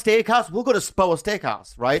Boa Steakhouse? We'll go to Boa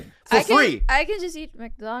Steakhouse, right? For free. I can just eat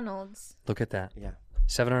McDonald's. Look at that. Yeah.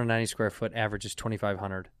 790 square foot, average is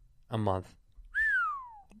 $2,500 a month.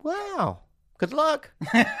 Wow. Good luck.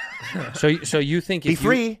 So you think Be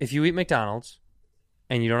free. if you eat McDonald's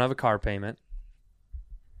and you don't have a car payment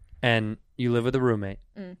and you live with a roommate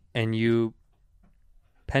and you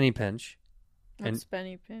penny pinch, What's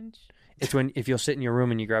penny pinch? it's when if you'll sit in your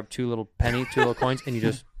room and you grab two little coins and you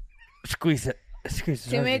just squeeze it.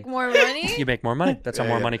 To make more money? You make more money. That's how Yeah,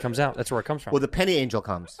 more yeah. money comes out. That's where it comes from. Well, the penny angel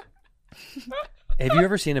comes. Have you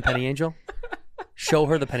ever seen a penny angel? Show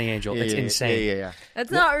her the penny angel. It's insane. Yeah. That's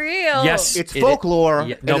not real. Yes. It's It- folklore.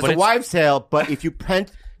 yeah, and no, it's but a it's- wives' tale. But if you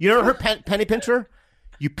you never heard penny pincher?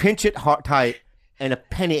 You pinch it tight, and a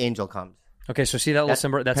penny angel comes. Okay, so see that little That's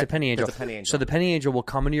symbol? That's a penny angel. that's a penny angel. So the penny angel will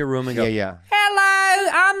come into your room and go, Yeah.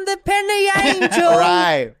 "Hello, I'm the penny angel." All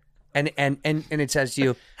right. And it says to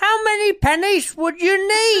you, "How many pennies would you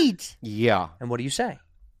need?" Yeah. And what do you say?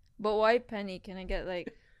 But why penny? Can I get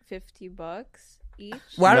like $50 each?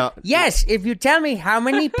 Well, No. yes, if you tell me how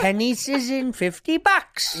many pennies is in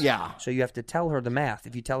 $50. Yeah. So you have to tell her the math.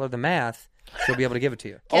 If you tell her the math, she'll be able to give it to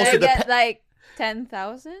you. Can Also, I the get like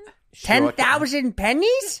 10,000? 10,000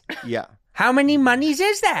 pennies? Yeah. How many monies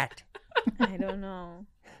is that? I don't know.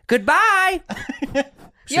 Goodbye.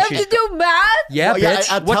 You have to do math? Yeah, Well, yeah,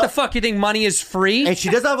 bitch. I'll What tell- the fuck? You think money is free? And she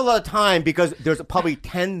doesn't have a lot of time because there's probably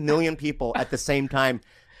 10 million people at the same time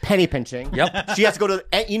penny pinching. Yep. She has to go to.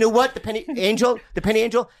 And you know what? The penny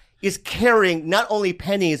angel is carrying not only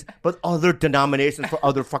pennies but other denominations for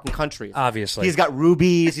other fucking countries. Obviously. He's got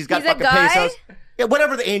rubies. He's got He's a fucking guy? pesos. Yeah,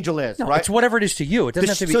 whatever the angel is, No, right? it's whatever it is to you. It doesn't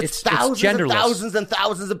have to be. So It's thousands and genderless. thousands and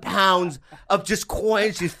thousands of pounds of just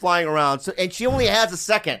coins she's flying around. So, and she only has a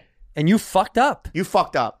second. And you fucked up. You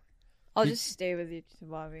fucked up. I'll just stay with you,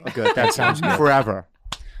 Bobby. Good. That sounds good. Forever.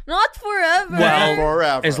 Not forever. Well,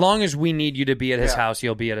 Forever. as long as we need you to be at his Yeah. house,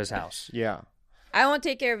 you'll be at his house. Yeah. I won't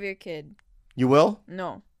take care of your kid. You will?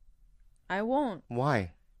 No. I won't.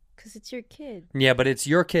 Why? Because it's your kid. Yeah, but it's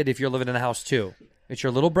your kid if you're living in the house too. It's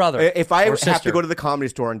your little brother. If I or have sister. to go to the Comedy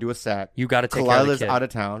Store and do a set, You gotta take care of the Kalila's kid. out of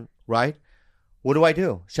town, right? What do I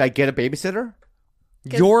do? Should I get a babysitter?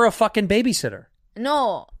 You're a fucking babysitter.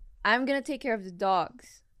 No, I'm gonna take care of the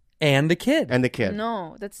dogs. And the kid. And the kid.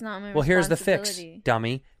 No, that's not my Well, here's the fix, responsibility.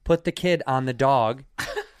 dummy. Put the kid on the dog,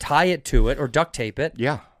 tie it to it or duct tape it,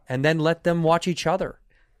 Yeah. and then let them watch each other.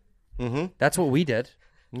 Mm-hmm. That's what we did.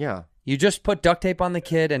 Yeah. You just put duct tape on the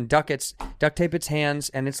kid and duct tape its hands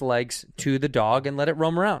and its legs to the dog and let it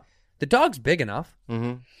roam around. The dog's big enough.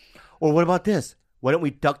 Mm-hmm. Or what about this? Why don't we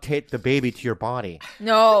duct tape the baby to your body?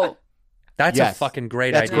 No. That's Yes. a fucking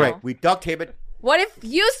great That's idea. great. We duct tape it. What if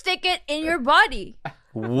you stick it in your body?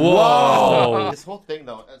 Whoa. This whole thing,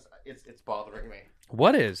 though, it's bothering me.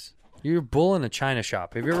 What is? You're a bull in a china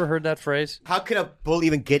shop. Have you ever heard that phrase? How can a bull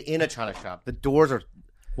even get in a china shop? The doors are...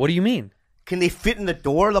 What do you mean? Can they fit in the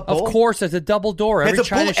door, the bull? Of course, it's a double door. Every Has a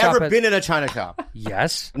china bull shop ever has- been in a china shop?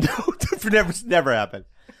 Yes. No, never happened.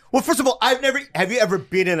 Well, first of all, have you ever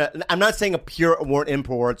been in a, I'm not saying a Pure Warren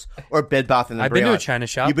Imports or Bed Bath & Beyond. I've been to a china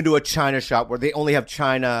shop. You've been to a china shop where they only have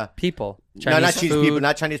China. People. No, Chinese not Chinese food. people,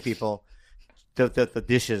 not Chinese people. The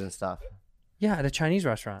dishes and stuff. Yeah, at a Chinese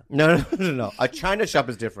restaurant. No. A china shop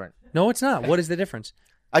is different. No, it's not. What is the difference?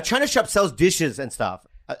 A china shop sells dishes and stuff.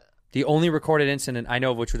 The only recorded incident I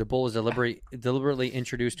know of which the bull was deliberately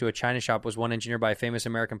introduced to a china shop was one engineered by a famous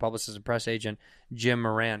American publicist and press agent, Jim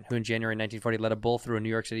Moran, who in January 1940 led a bull through a New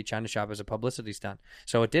York City china shop as a publicity stunt.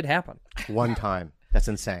 So it did happen. One time. That's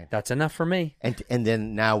insane. That's enough for me. And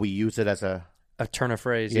then now we use it as a turn of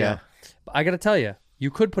phrase, Yeah. But I got to tell you, you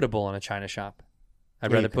could put a bull in a china shop.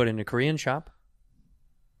 I'd Yeah, rather you put it in a Korean shop.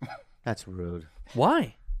 That's rude.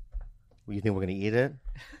 Why? You think we're going to eat it?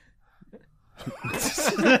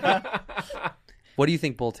 What do you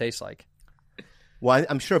think bull tastes like? Well,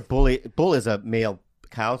 I'm sure bull is a male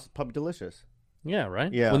cow. It's probably delicious. Yeah,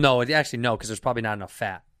 right? Yeah. Well, no, actually, no, because there's probably not enough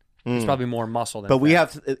fat. There's probably more muscle than But we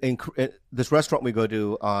fat. have in this restaurant we go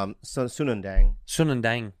to, Sunundang.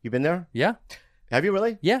 Sunundang. You been there? Yeah. Have you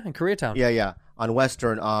really? Yeah, in Koreatown. Yeah. On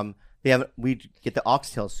Western, we get the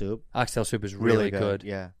oxtail soup. Oxtail soup is really good.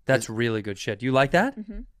 Yeah. That's really good shit. You like that?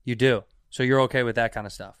 Mm-hmm. You do. So you're okay with that kind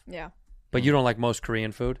of stuff. Yeah. But you don't like most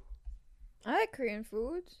Korean food? I like Korean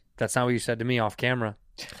food. That's not what you said to me off camera.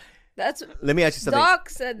 That's Let me ask you something. Doc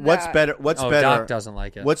said that. What's better? What's Oh, better? Doc doesn't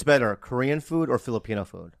like it. What's better, Korean food or Filipino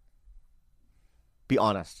food? Be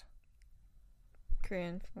honest.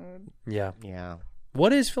 Korean food. Yeah. Yeah.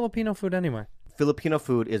 What is Filipino food anyway? Filipino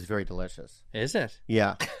food is very delicious. Is it?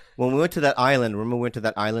 Yeah. When we went to that island, remember we went to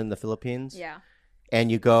that island in the Philippines? Yeah. And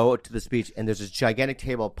you go to this beach, and there's this gigantic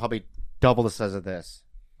table, probably double the size of this,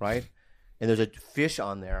 right? And there's a fish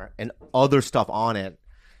on there and other stuff on it.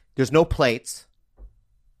 There's no plates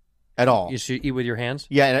at all. You should eat with your hands?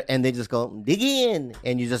 Yeah, and they just go, dig in,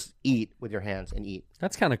 and you just eat with your hands and eat.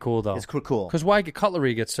 That's kind of cool, though. It's cool. Because why get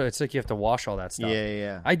cutlery gets so it's like you have to wash all that stuff.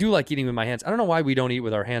 Yeah. I do like eating with my hands. I don't know why we don't eat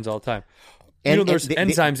with our hands all the time. And- you know, there's and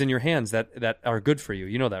enzymes in your hands that are good for you.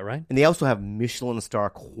 You know that, right? And they also have Michelin star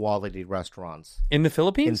quality restaurants. In the In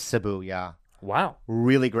Philippines? Cebu, yeah. Wow.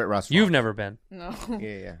 Really great restaurants. You've never been. No.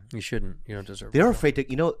 Yeah. You shouldn't. You don't deserve They're it. afraid to,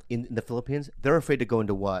 in the Philippines, they're afraid to go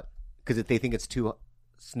into what? Because they think it's too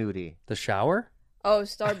snooty. The shower? Oh,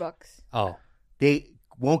 Starbucks. Oh. They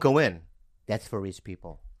won't go in. That's for rich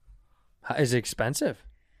people. Is it expensive?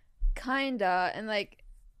 Kinda. And like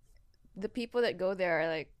the people that go there are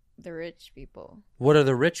like the rich people. What are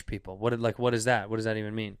the rich people? What is that? What does that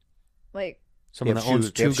even mean? Like Someone They that have owns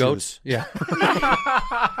shoes. They two have goats? Yeah.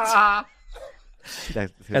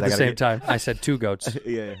 At the same time, I said two goats.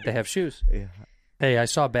 Yeah. They have shoes. Yeah. Hey, I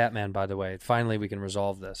saw Batman, by the way. Finally, we can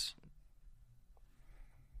resolve this.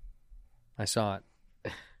 I saw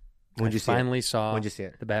it. When'd you see it? Finally saw When'd you see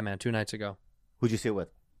it? the Batman 2 nights ago. Who'd you see it with?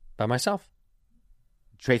 By myself.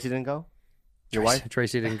 Tracy didn't go? Your wife?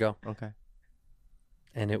 Tracy didn't go. Okay.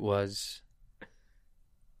 And it was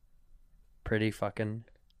pretty fucking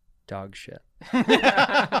dog shit.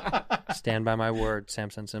 Stand by my word,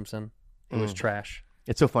 Samson Simpson. It was trash.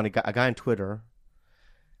 It's so funny. A guy on Twitter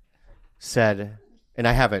said, and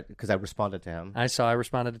I have it because I responded to him. I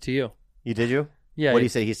responded to you. You did you? Yeah. What did he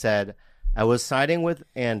say? He said, I was siding with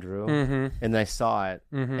Andrew, Mm-hmm. and then I saw it,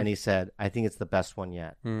 Mhm. and he said, I think it's the best one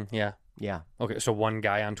yet. Yeah. Yeah. Okay, so one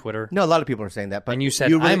guy on Twitter. No, a lot of people are saying that. But And you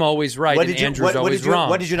said, I'm always right what and did you- Andrew's what always did you- wrong.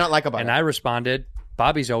 What did you not like about And it? I responded,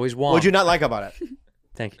 Bobby's always wrong. What did you not like about it?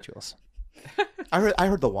 Thank you, Jules. I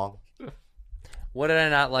heard the Wong. What did I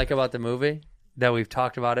not like about the movie? That we've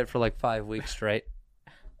talked about it for like 5 weeks straight.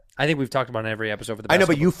 I think we've talked about it in every episode for the past I know,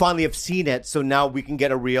 but couple- you finally have seen it, so now we can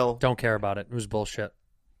get a real. Don't care about it. It was bullshit.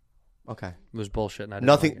 Okay. It was bullshit. And I didn't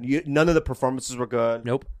Nothing. like it. None of the performances were good.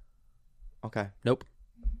 Nope. Okay. Nope.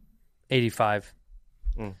 85.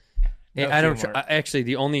 Mm. I don't actually.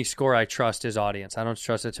 The only score I trust is audience. I don't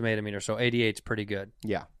trust the tomato meter. So 88 is pretty good.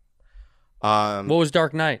 Yeah. What was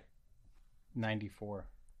Dark Knight? 94.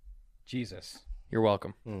 Jesus. You're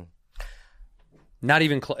welcome. Not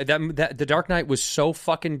even close. That the Dark Knight was so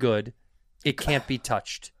fucking good, it can't be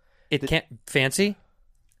touched. It can't. Fancy?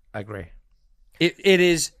 I agree. It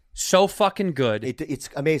is so fucking good. It's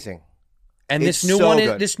amazing. And It's this new so one,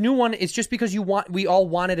 good. this new one, it's just because we all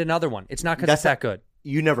wanted another one. It's not because it's that good.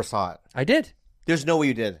 You never saw it. I did. There's no way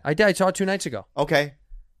you did. I did. I saw it 2 nights ago. Okay.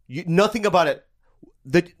 Nothing about it.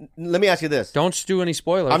 Let me ask you this. Don't stew any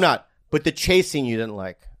spoilers. I'm not. But the chase scene you didn't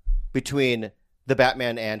like between the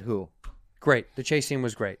Batman and who? Great. The chase scene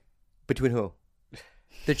was great. Between who?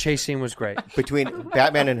 The chase scene was great. Between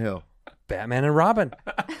Batman and who? Batman and Robin.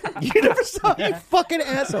 You never saw it, you fucking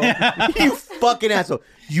asshole. You fucking asshole.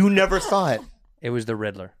 You never saw it. It was the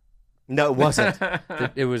Riddler. No, it wasn't.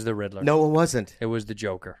 It was the Riddler. No, it wasn't. It was the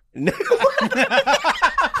Joker. No.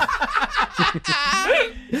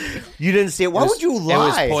 You didn't see it. Why would you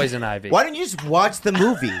lie? It was Poison Ivy. Why didn't you just watch the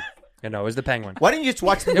movie? No, it was the Penguin. Why didn't you just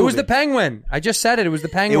watch the movie? It was the Penguin. I just said it. It was the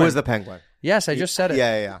Penguin. It was the Penguin. Yes, I just said it.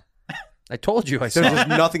 Yeah. I told you I So said there's it.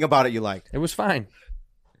 nothing about it you liked. It was fine.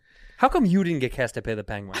 How come you didn't get cast to play the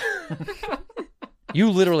Penguin? You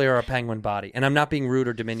literally are a penguin body. And I'm not being rude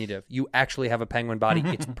or diminutive. You actually have a penguin body.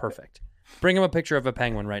 It's perfect. Bring him a picture of a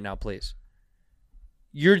penguin right now, please.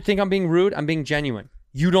 You think I'm being rude? I'm being genuine.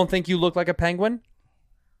 You don't think you look like a penguin?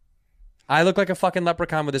 I look like a fucking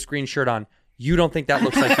leprechaun with this green shirt on. You don't think that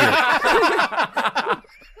looks like you?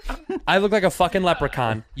 I look like a fucking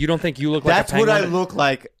leprechaun. You don't think you look like a penguin? That's what I look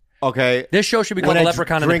like. Okay. This show should be called When The I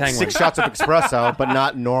Leprechaun and the drink Penguin. 6 shots of espresso, but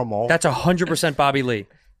not normal. That's 100% Bobby Lee.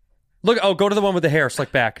 Look, go to the one with the hair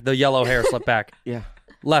slicked back. The yellow hair slicked back. Yeah.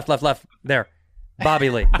 Left. There.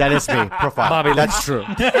 Bobby Lee. That is me. Profile. Bobby Lee. That's true.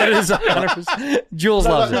 That is 100%. Jules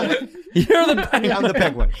loves it. You're the penguin. I'm the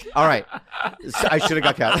penguin. All right. I should have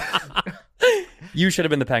got cat. You should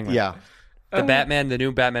have been the penguin. Yeah. The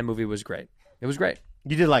new Batman movie was great. It was great.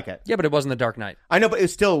 You did like it. Yeah, but it wasn't The Dark Knight. I know, but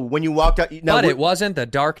it's still, when you walked out. Now, It wasn't The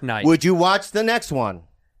Dark Knight. Would you watch the next one?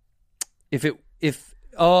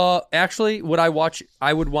 Actually, would I watch?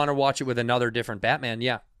 I would want to watch it with another different Batman.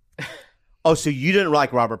 Yeah. Oh, so you didn't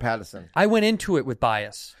like Robert Pattinson? I went into it with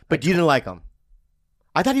bias. But you didn't like him?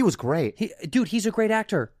 I thought he was great. He's a great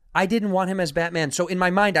actor. I didn't want him as Batman, so in my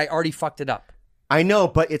mind, I already fucked it up. I know,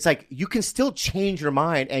 but it's like you can still change your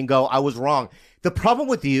mind and go, I was wrong. The problem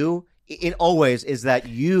with you, it always, is that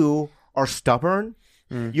you are stubborn.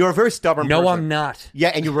 You're a very stubborn person. No, I'm not. Yeah,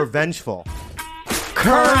 and you're revengeful.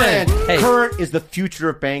 Current! Hey. Current is the future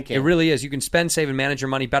of banking. It really is. You can spend, save, and manage your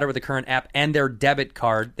money better with the Current app and their debit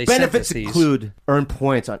card. They Benefits sent us these. include earn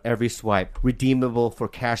points on every swipe, redeemable for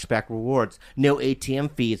cashback rewards, no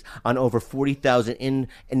ATM fees on over 40,000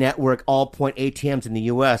 in-network all-point ATMs in the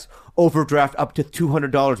U.S., overdraft up to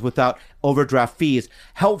 $200 without overdraft fees,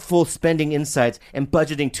 helpful spending insights, and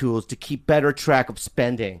budgeting tools to keep better track of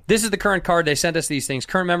spending. This is the Current card. They sent us these things.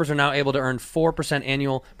 Current members are now able to earn 4%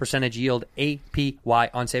 annual percentage yield APY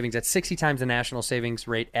on savings. That's 60 times the national savings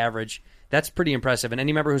rate average. That's pretty impressive. And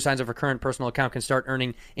any member who signs up for Current personal account can start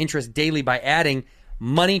earning interest daily by adding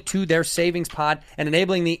money to their savings pod and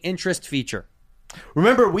enabling the interest feature.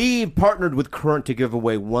 Remember, we partnered with Current to give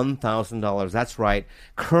away $1,000. That's right.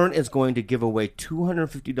 Current is going to give away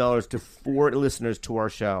 $250 to 4 listeners to our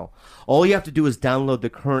show. All you have to do is download the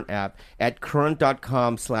Current app at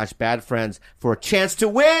current.com/badfriends for a chance to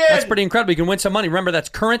win. That's pretty incredible. You can win some money. Remember, that's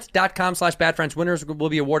current.com/badfriends. Winners will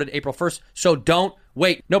be awarded April 1st, so don't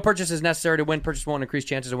wait. No purchase is necessary to win. Purchase won't increase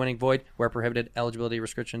chances of winning. Void where prohibited. Eligibility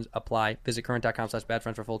restrictions apply. Visit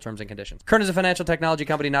current.com/badfriends for full terms and conditions. Current is a financial technology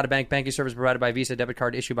company, not a bank. Banking service provided by Visa. Debit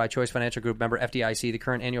card issued by Choice Financial Group. Member FDIC. The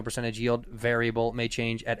Current annual percentage yield variable may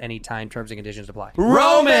change at any time. Terms and conditions apply.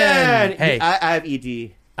 Roman! Hey. I have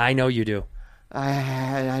ED. I know you do.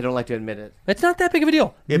 I don't like to admit it. It's not that big of a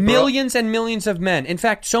deal. It Millions and millions of men. In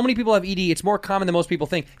fact, so many people have ED, it's more common than most people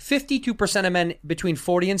think. 52% of men between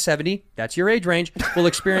 40 and 70, that's your age range, will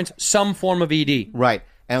experience some form of ED. Right.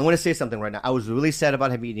 And I'm going to say something right now. I was really sad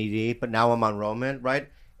about having ED, but now I'm on Roman, right?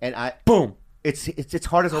 And Boom. It's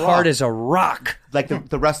hard as a rock. Hard as a rock. Like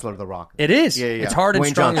the wrestler, The Rock. It is. Yeah. It's hard and Dwayne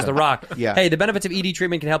strong as Johnson. The Rock. Yeah. Hey, the benefits of ED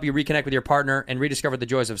treatment can help you reconnect with your partner and rediscover the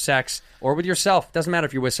joys of sex or with yourself. Doesn't matter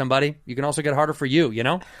if you're with somebody. You can also get harder for you, you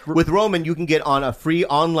know? With Roman, you can get on a free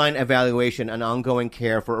online evaluation and ongoing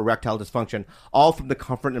care for erectile dysfunction, all from the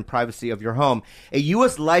comfort and privacy of your home. A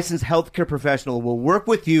U.S. licensed healthcare professional will work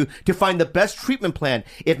with you to find the best treatment plan.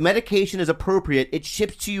 If medication is appropriate, it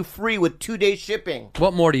ships to you free with 2-day shipping.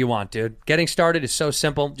 What more do you want, dude? Getting started is so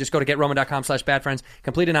simple. Just go to GetRoman.com/badfriends.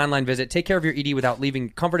 Complete an online visit. Take care of your ED without leaving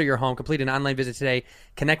comfort of your home. Complete an online visit today.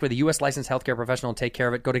 Connect with a U.S. licensed healthcare professional and take care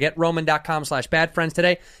of it. Go to GetRoman.com/badfriends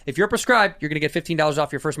today. If you're prescribed, you're going to get $15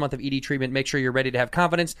 off your first month of ED treatment. Make sure you're ready to have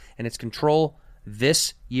confidence, and it's control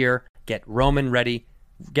this year. Get Roman ready.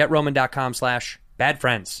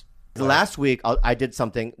 GetRoman.com/badfriends. Last week, I did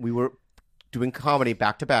something. We were doing comedy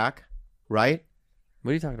back to back, right?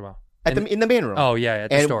 What are you talking about? In the main room. Oh, yeah, at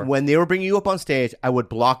the and store. When they were bringing you up on stage, I would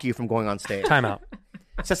block you from going on stage. Time out.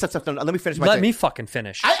 Stop. Let me finish my Let thing. me fucking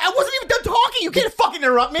finish. I wasn't even done talking. You can't fucking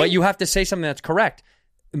interrupt me. But you have to say something that's correct.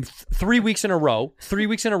 3 weeks in a row,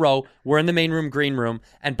 we're in the main room, green room,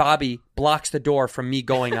 and Bobby blocks the door from me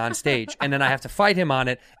going on stage. And then I have to fight him on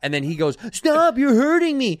it. And then he goes, "Stop, you're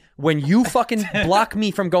hurting me." When you fucking block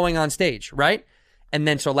me from going on stage, right? And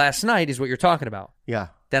then so last night is what you're talking about. Yeah.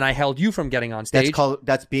 Then I held you from getting on stage.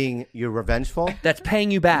 That's being you're revengeful. That's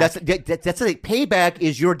paying you back. That's a payback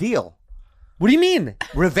is your deal. What do you mean?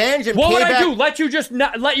 Revenge and what payback. would I do? Let you just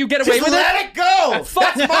not let you get away Just with let it go.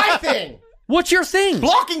 Fuck. That's my thing. What's your thing?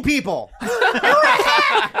 Blocking people. You're a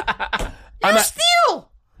hack. You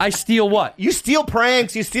steal. I steal what? You steal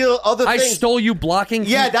pranks. You steal other things. I stole you blocking.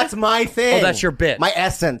 Yeah, that's my thing. Oh, that's your bit. My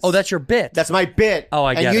essence. Oh, that's your bit. That's my bit. Oh,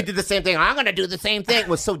 I get it. And you did the same thing. I'm going to do the same thing. It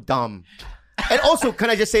was so dumb. And also, can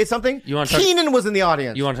I just say something? Keenan was in the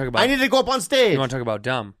audience. You want to talk about? I needed to go up on stage. You want to talk about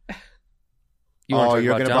dumb?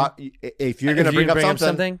 If you're gonna bring up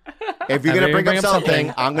something, if you're gonna bring up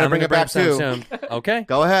something, I'm gonna bring it back too. Soon. Okay,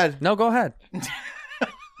 go ahead. No, go ahead.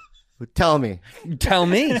 Tell me.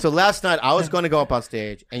 So last night I was going to go up on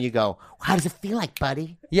stage, and you go, "How does it feel like,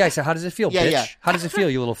 buddy?" Yeah, I said, "How does it feel, bitch? Yeah. How does it feel,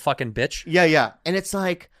 you little fucking bitch?" Yeah. And it's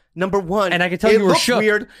like number one, and I can tell you were shook.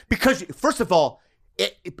 Weird because first of all,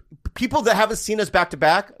 people that haven't seen us back to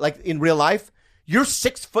back, like in real life. You're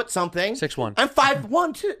 6 foot something. 6'1". I'm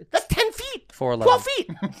 5'1" too. That's 10 feet. 4'11". 12 feet.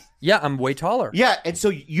 Yeah, I'm way taller. Yeah, and so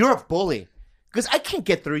you're a bully. Because I can't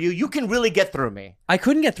get through you. You can really get through me. I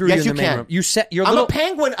couldn't get through you in the main room. You set your I'm little... a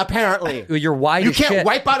penguin, apparently. You're wide you as shit. You can't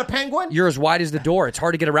wipe out a penguin? You're as wide as the door. It's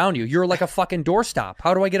hard to get around you. You're like a fucking doorstop.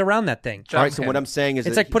 How do I get around that thing? All right, so what I'm saying is...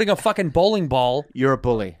 It's like putting a fucking bowling ball... You're a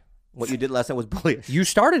bully. What you did last night was bullish. You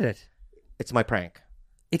started it. It's my prank.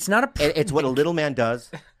 It's not a prank. It's what a little man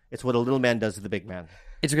does. It's what a little man does to the big man.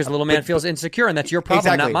 It's because the little man feels insecure, and that's your problem,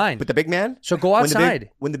 exactly. not mine. But the big man? So go outside.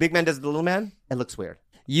 When the big man does the little man, it looks weird.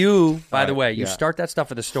 You, by the way, you start that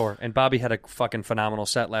stuff at the store, and Bobby had a fucking phenomenal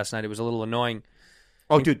set last night. It was a little annoying.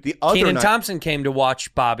 Oh, dude, the other Kenan night... Thompson came to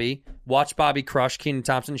watch Bobby crush. Kenan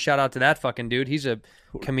Thompson, shout out to that fucking dude. He's a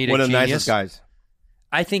comedic one of the genius. nicest guys.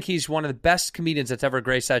 I think he's one of the best comedians that's ever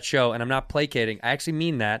graced that show, and I'm not placating. I actually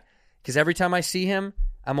mean that, because every time I see him,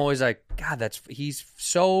 I'm always like, God, he's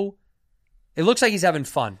so... It looks like he's having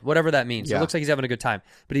fun, whatever that means. Yeah. It looks like he's having a good time.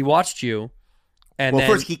 But he watched you, and then...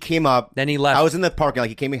 first he came up. Then he left. I was in the parking lot.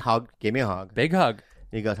 He gave me a hug. Big hug.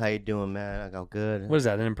 And he goes, "How you doing, man?" I go, "Good." What is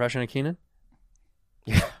that, an impression of Kenan?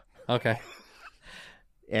 Yeah. Okay.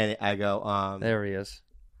 And I go, There he is.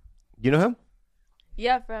 You know him?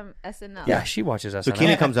 Yeah, from SNL. Yeah, she watches SNL. So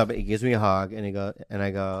Kenan comes up and he gives me a hug, and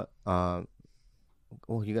I go, "Oh,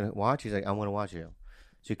 you gonna watch?" He's like, "I want to watch you."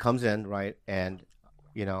 So he comes in, right, and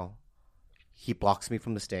he blocks me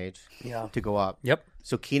from the stage to go up. Yep.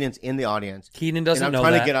 So Kenan's in the audience. Kenan doesn't know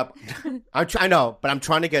I'm that. trying to get up. I know, but I'm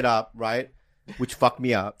trying to get up, right? Which fucked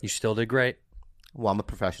me up. You still did great. Well, I'm a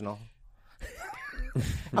professional.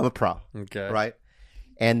 I'm a pro. Okay. Right?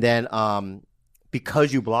 And then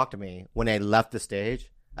because you blocked me, when I left the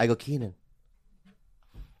stage, I go, "Kenan,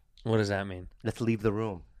 what does that mean?" "Let's leave the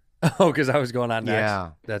room." Oh, because I was going on next.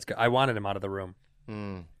 Yeah. That's good. I wanted him out of the room.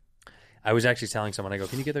 I was actually telling someone, I go,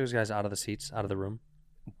 "Can you get those guys out of the seats, out of the room?"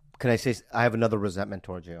 Can I say I have another resentment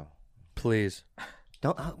towards you? Please.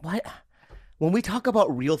 Don't what? When we talk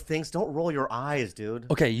about real things, don't roll your eyes, dude.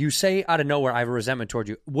 Okay, you say out of nowhere I have a resentment towards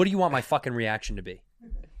you. What do you want my fucking reaction to be?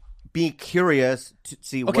 Be curious to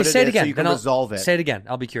see what say it is again. so you can resolve it. Say it again.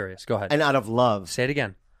 I'll be curious. Go ahead. And out of love. Say it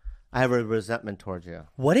again. I have a resentment towards you.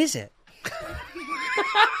 What is it?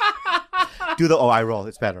 Do the eye roll.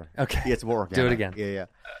 It's better. Okay. Yeah, it's more organic. Do it again. Yeah.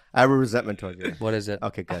 I have a resentment towards you. What is it?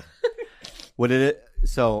 Okay, good. What did it?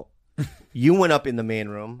 So you went up in the main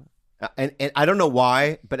room, and I don't know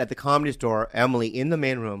why, but at the Comedy Store, Emily in the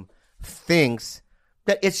main room thinks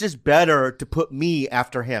that it's just better to put me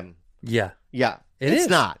after him. Yeah. Yeah. It's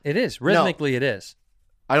not. It is. Rhythmically, it is.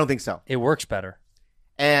 I don't think so. It works better.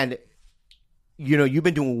 And, you've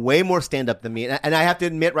been doing way more stand-up than me. And I have to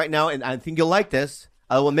admit right now, and I think you'll like this,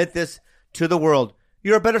 I will admit this to the world,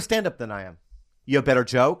 you're a better stand-up than I am. You have better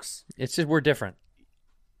jokes. It's just we're different.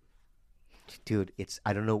 Dude,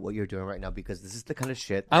 I don't know what you're doing right now because this is the kind of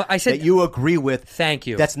shit I said that you agree with. Thank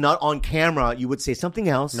you. That's not on camera. You would say something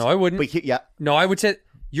else. No, I wouldn't. But yeah. No, I would say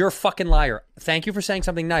you're a fucking liar. Thank you for saying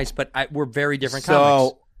something nice, but we're very different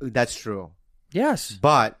So comics. that's true. Yes.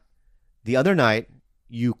 But the other night,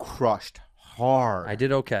 you crushed hard. I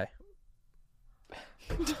did okay.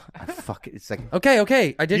 It's like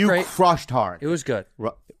Okay. I did you great. crushed hard. It was good.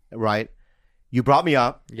 Right? You brought me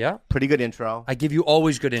up. Yeah. Pretty good intro. I give you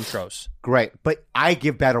always good intros. Great. But I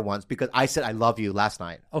give better ones because I said I love you last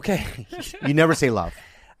night. Okay. You never say love.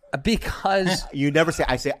 Because you never say,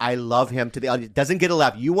 I say I love him to the audience. Doesn't get a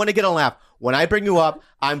laugh. You want to get a laugh. When I bring you up,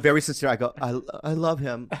 I'm very sincere. I go, I love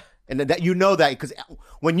him. And that you know that because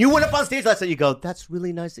when you went up on stage last night, you go, "That's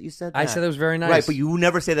really nice that you said that." I said that was very nice. Right, but you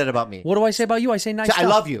never say that about me. What do I say about you? I say nice So stuff. I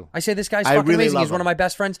love you. I say this guy's I fucking really amazing. love He's one him. of my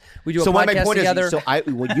best friends. We do a So my podcast point together. is,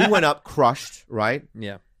 when you went up, crushed, right?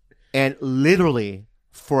 Yeah. And literally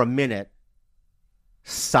for a minute,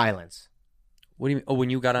 silence. What do you mean? Oh, when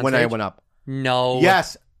you got on when stage? I went up. No.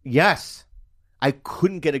 Yes. I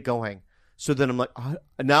couldn't get it going. So then I'm like,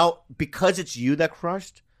 now because it's you that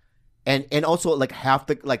crushed. And also like half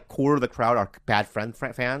the quarter of the crowd are bad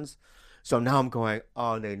fans. So now I'm going,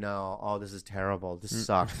 oh, they know. Oh, this is terrible. This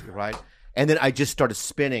sucks, right? And then I just started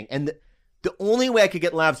spinning. And the only way I could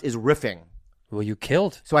get laughs is riffing. Well, you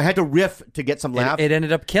killed. So I had to riff to get some laughs. It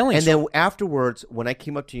ended up killing. And then afterwards, when I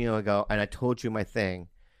came up to you, and I told you my thing,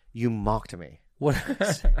 you mocked me. What?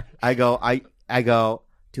 I go,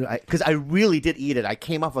 dude, because I really did eat it. I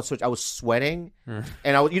came off a switch. I was sweating,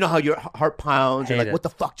 and you know how your heart pounds. You're like, what the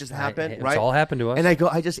fuck just happened? Right? It's all happened to us. And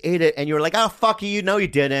I just ate it, and you were like, oh fuck you, no you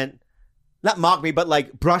didn't. Not mock me, but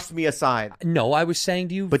like brushed me aside. No, I was saying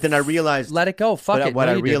to you. But then I realized, let it go. Fuck it. What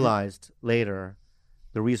No, I you realized later,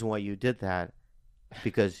 the reason why you did that,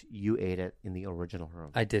 because you ate it in the original room.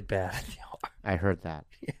 I did bad. I heard that.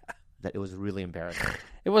 Yeah. That it was really embarrassing.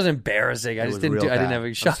 It was embarrassing. I just didn't do. I didn't have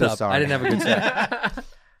a shut so up. sorry. I didn't have a good set.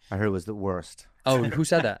 I heard it was the worst. Oh, who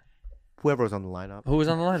said that? Whoever was on the lineup. Who was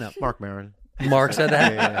on the lineup? Mark Maron. Mark said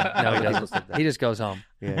that? Yeah. No, he People doesn't. said that. He just goes home.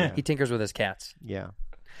 Yeah. He tinkers with his cats. Yeah.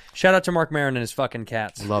 Shout out to Mark Maron and his fucking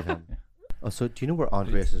cats. Love him. Oh, so do you know where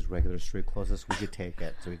Andreas' regular street clothes is? We could take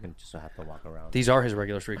it so we can just have to walk around. These are his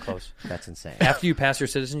regular street clothes. That's insane. After you pass your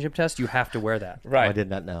citizenship test, you have to wear that. Right. Oh, I did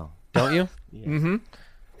not know. Don't you? Yeah. Mm-hmm.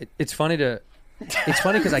 It's funny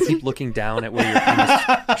because I keep looking down at where your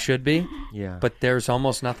penis should be. Yeah. But there's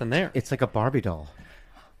almost nothing there. It's like a Barbie doll.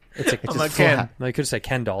 It's just like full Ken. ha- No, you could say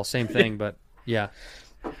Ken doll, same thing, but yeah.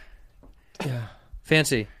 Yeah.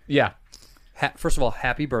 Fancy. Yeah. First of all,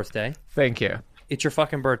 happy birthday. Thank you. It's your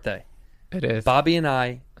fucking birthday. It is. Bobby and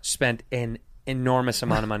I spent an enormous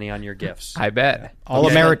amount of money on your gifts. I bet. All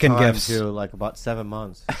American gifts. Too, like about 7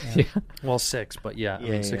 months. Well, 6, but yeah. I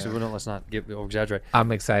mean, 6. Yeah. Let's not exaggerate.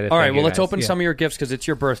 I'm excited. All right, Thank well, you let's guys. open some of your gifts because it's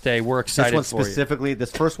your birthday. We're This excited one for you. specifically,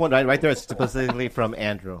 this first one right there is specifically from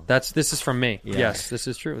Andrew. This is from me. Yeah. Yes, this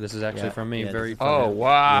is true. This is actually Yeah. from me. Yeah, Very. this is from Oh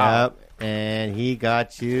wow! Yep. And he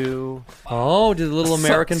got you. Oh, did the little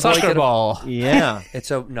American boy soccer get ball. Yeah.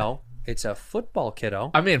 It's a football,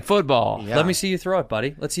 kiddo. I mean football. Yeah. Let me see you throw it,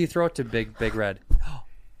 buddy. Let's see you throw it to Big Red.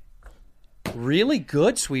 Really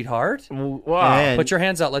good, sweetheart. Wow. And- Put your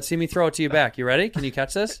hands out. Let's see me throw it to you back. You ready? Can you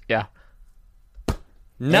catch this? Yeah.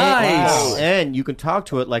 Nice. And you can talk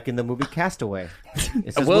to it like in the movie Castaway.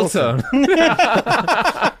 It says Wilson.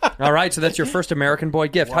 All right, so that's your first American boy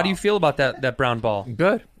gift. How do you feel about that brown ball?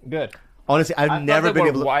 Good. Good. Honestly, I've never been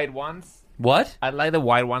able to. Wide ones. What? I like the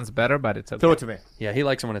wide ones better, but it's okay. Throw it to me. Yeah, he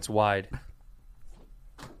likes it when it's wide.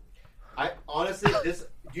 I honestly, do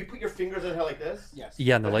you put your fingers in here like this? Yes.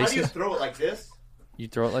 Yeah, and the How do you laces. throw it like this? You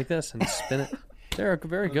throw it like this and spin it. They're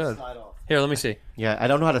very good. Slide off. Here, let me see. Yeah, I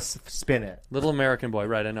don't know how to spin it. Little American boy,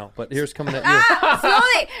 right? I know, but here's coming at you.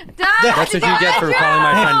 Slowly. That's what you get for calling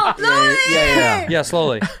my friend. Slowly. Yeah. Yeah,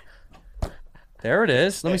 slowly. There it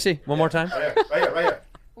is. Let me see one more time. Right here.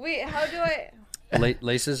 Wait, how do I?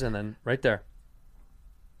 Laces and then right there.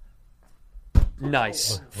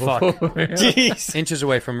 Nice. Fuck. Jeez. Inches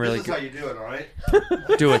away from really This is how good. you do it, all right?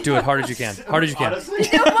 Do it hard as you can. Hard as you can. Honestly?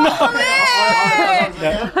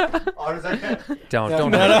 Hard as I can. Don't.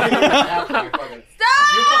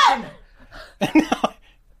 Stop!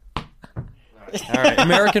 All right,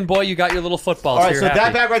 American boy, you got your little football. All right, you're so happy.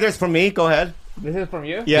 that bag right there is from me. Go ahead. This is from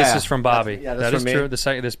you? Yeah. This is from Bobby. That's That is from me. true.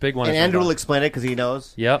 This big one And is from Andrew will Bobby. explain it because he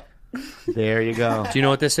knows. Yep. There you go. Do you know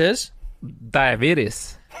what this is?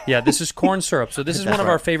 Diabetes. Yeah, this is corn syrup. So this is one of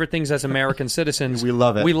our favorite things as American citizens. We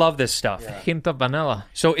love it. We love this stuff. Hint of vanilla.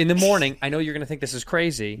 So in the morning, I know you're going to think this is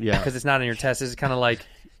crazy Yeah. because it's not on your test. This is kind of like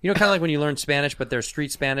You know, kind of like when you learn Spanish, but there's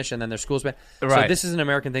street Spanish and then there's school Spanish. So Right. this is an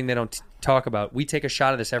American thing they don't talk about. We take a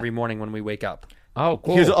shot of this every morning when we wake up. Oh,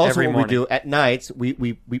 cool. Here's also Every what morning. we do at nights.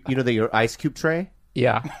 We you know your ice cube tray.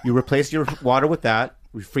 Yeah. You replace your water with that.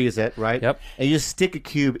 We freeze it, right? Yep. And you just stick a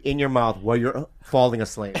cube in your mouth while you're falling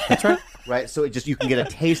asleep. That's right. Right. So you can get a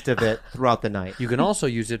taste of it throughout the night. You can also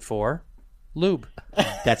use it for lube.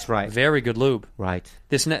 That's right. Very good lube. Right.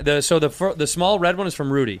 The small red one is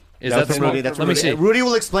from Rudy. Is That's that the from Rudy. small? That's Let from me Rudy. see. Rudy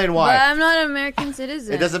will explain But why. I'm not an American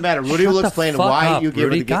citizen. It doesn't matter. Rudy will the explain fuck why up, you gave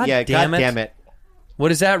Rudy. her the God yeah. damn God it. damn it.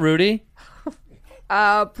 What is that, Rudy?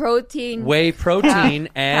 Protein. Whey protein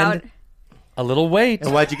and a little weight.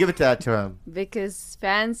 And why'd you give it to him? Because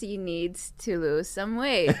Fancy needs to lose some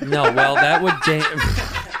weight. No, well, that would...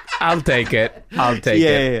 I'll take it. I'll take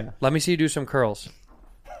it. Yeah. Let me see you do some curls.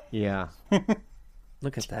 Yeah.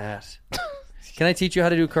 Look at that. Can I teach you how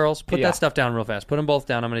to do curls? Put Yeah. that stuff down real fast. Put them both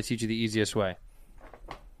down. I'm going to teach you the easiest way.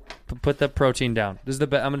 Put the protein down. This is I'm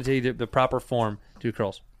going to tell you the proper form to do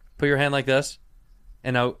curls. Put your hand like this,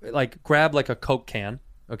 and now grab like a Coke can.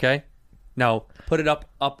 Okay. Now put it up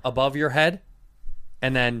above your head,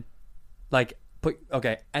 and then and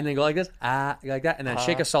then go like this, like that, and then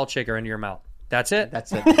shake a salt shaker into your mouth. That's it.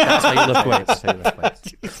 That's it. That's how you lift weights. That's how you lift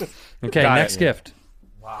weights. Okay, Got next it. gift.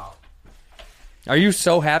 Wow. Are you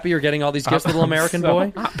so happy you're getting all these gifts, little American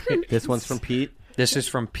boy? This one's from Pete This is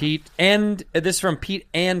from Pete, and this is from Pete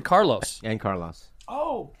and Carlos. and Carlos.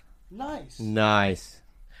 Oh, nice. Nice.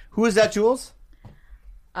 Who is that, Jules?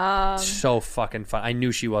 So fucking fun. I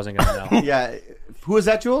knew she wasn't going to know. Yeah. Who is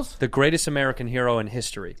that, Jules? The greatest American hero in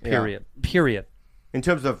history. Period. Period. In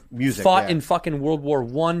terms of music. Fought yeah. in fucking World War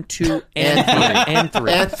I, II, and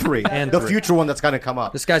three. And three. And the three. future one that's going to come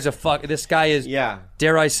up. This guy's This guy is, Yeah.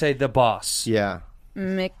 dare I say, the boss. Yeah.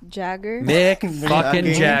 Mick Jagger. Mick fucking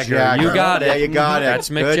Jagger. You got it. Yeah, you got it. That's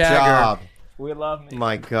Mick Good Jagger. job. We love me.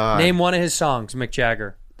 My God. Name one of his songs, Mick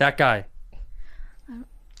Jagger. That guy.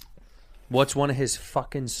 What's one of his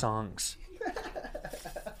fucking songs?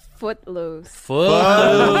 Footloose.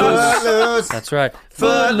 Footloose. That's right.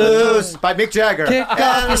 Footloose by Mick Jagger. Kick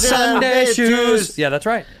off your Sunday shoes. Yeah, that's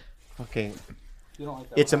right. Okay.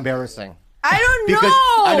 It's embarrassing. I don't know. Because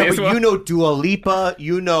I know, This but one- you know Dua Lipa,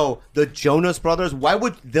 you know the Jonas Brothers. Why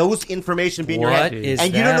would those information be in your What head? is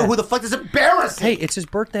and you don't know that? who the fuck is embarrassing? Hey, it's his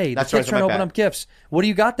birthday. That's the right, kid's so trying to my open bad. up gifts. What do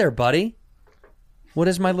you got there, buddy? What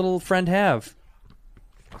does my little friend have?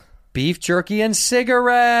 Beef jerky and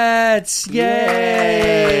cigarettes.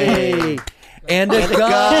 Yay! And a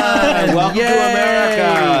gun. Welcome Yay! to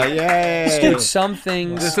America. Yay. Dude, some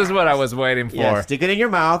things. This is what I was waiting for. Yeah, stick it in your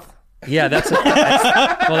mouth. Yeah, that's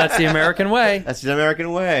the American way. That's the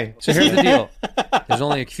American way. So here's the deal. There's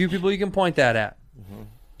only a few people you can point that at.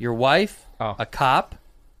 Your wife, Oh. a cop,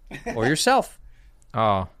 or yourself.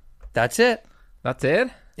 Oh, That's it. that's it?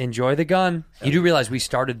 Enjoy the gun. You do realize we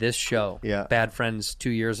started this show, Yeah. Bad Friends, 2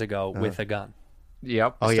 years ago with a gun.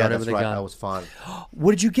 Yep. Oh, yeah, started that's with a right. gun. That was fun.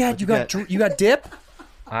 What did you get? What'd you You got dip?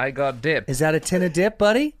 I got dip. Is that a tin of dip,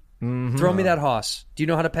 buddy? Mm-hmm. Throw me that hoss. Do you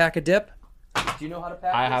know how to pack a dip? Do you know how to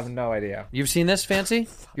pack I this? have no idea. You've seen this, Fancy?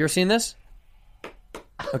 You ever seen this?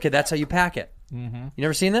 Okay, that's how you pack it. Mm-hmm. You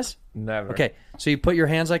never seen this? Never. Okay, so you put your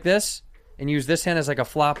hands like this and use this hand as like a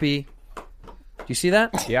floppy. Do you see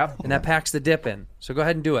that? Yep. And that packs the dip in. So go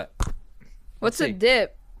ahead and do it. What's see. a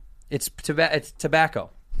dip? It's tobacco.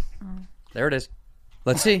 There it is.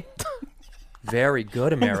 Let's see. Very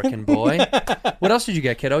good, American boy. What else did you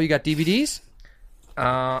get, kiddo? You got DVDs?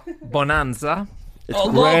 Bonanza.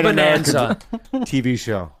 Love Great Bonanza. TV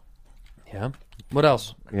show. Yeah. What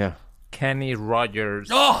else? Yeah. Kenny Rogers.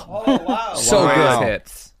 Oh, so Wow. good.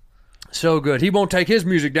 Hits. So good. He won't take his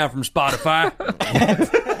music down from Spotify.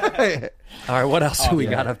 All right, what else do we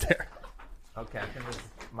got up there? Okay, I think this is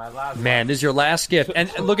my last Man, this is your last gift.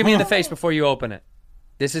 And look at me in the face before you open it.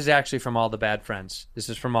 This is actually from all the bad friends. This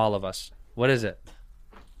is from all of us. What is it?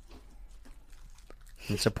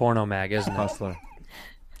 It's a porno mag, isn't it? Hustler.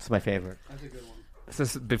 It's my favorite. This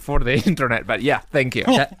is before the internet, but yeah, thank you.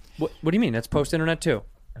 What do you mean? That's post-internet too.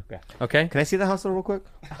 Okay. Okay? Can I see the Hustler real quick?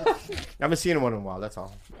 I haven't seen one in a while. That's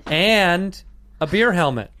all. And a beer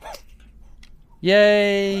helmet.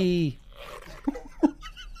 Yay!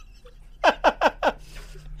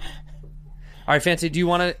 All right, Fancy, do you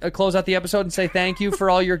want to close out the episode and say thank you for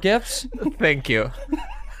all your gifts? Thank you.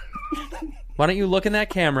 Why don't you look in that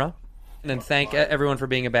camera and then thank everyone for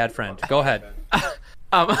being a bad friend? Go ahead.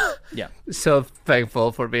 Yeah. So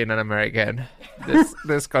thankful for being an American.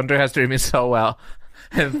 This country has treated me so well.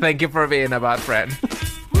 And thank you for being a bad friend.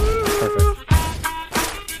 Perfect.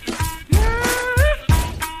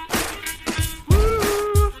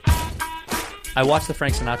 I watched the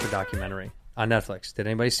Frank Sinatra documentary on Netflix. Did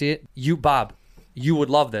anybody see it? You, Bob, you would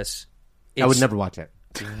love this. I would never watch it.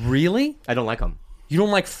 Really? I don't like him. You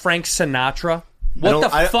don't like Frank Sinatra? What the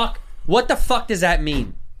fuck? What the fuck does that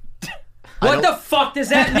mean? What the fuck does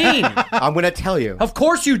that mean? I'm going to tell you. Of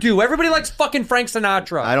course you do. Everybody likes fucking Frank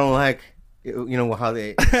Sinatra. I don't like, how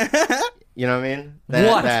they, you know what I mean?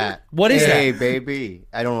 What? What is that? Hey, baby.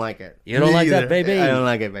 I don't like it. You don't like that, baby? I don't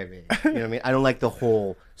like it, baby. You know what I mean? I don't like the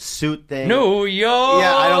whole suit thing. New York.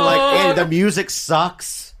 Yeah, I don't like it. The music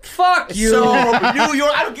sucks. Fuck you. So, New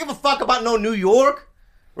York. I don't give a fuck about no New York.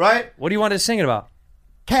 Right? What do you want to sing it about?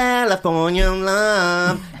 California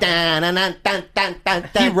love.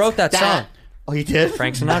 He wrote that song. Oh, he did?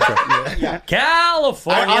 Frank Sinatra. Yeah.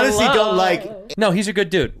 California I honestly love. don't like... No, he's a good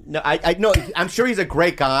dude. No, I know. I'm sure he's a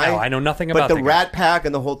great guy. No, I know nothing about But the the guy. Rat Pack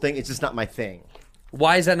and the whole thing, it's just not my thing.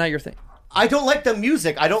 Why is that not your thing? I don't like the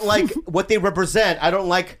music. I don't like what they represent. I don't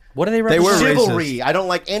like... What do they represent? Chivalry. I don't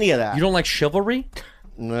like any of that. You don't like chivalry?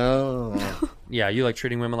 No. Yeah, you like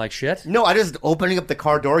treating women like shit? No, I just opening up the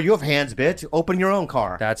car door. You have hands, bitch. Open your own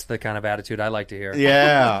car. That's the kind of attitude I like to hear.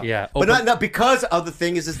 Yeah. Yeah. But not because of the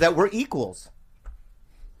thing is that we're equals.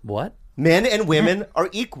 What? Men and women are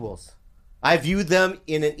equals. I view them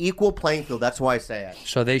in an equal playing field. That's why I say it.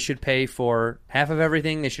 So they should pay for half of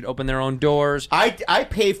everything. They should open their own doors. I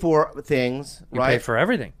pay for things, You right? pay for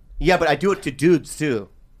everything. Yeah, but I do it to dudes too.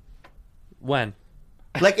 When?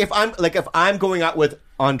 Like if I'm going out with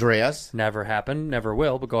Andreas. Never happened. Never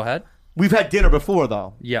will. But go ahead. We've had dinner before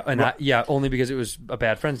though. Yeah, and only because it was a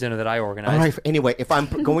bad friend's dinner that I organized. All right. Anyway, if I'm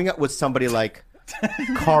going out with somebody like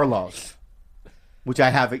Carlos, which I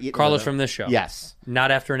have eaten Carlos with. from this show. Yes.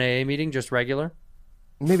 Not after an AA meeting, just regular.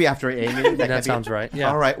 Maybe after an AA meeting. That sounds right.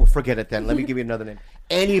 Yeah. All right. Well, forget it then. Let me give you another name.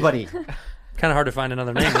 Anybody. Kind of hard to find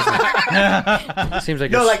another name, isn't it?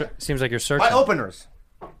 Seems like you're searching. My openers,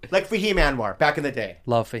 like Fahim Anwar back in the day.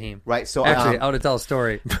 Love Fahim. Right. So actually, I want to tell a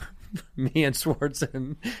story. Me and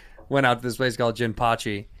Swartzen went out to this place called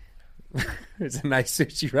Jinpachi. It's a nice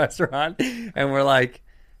sushi restaurant, and we're like,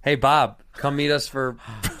 "Hey, Bob, come meet us for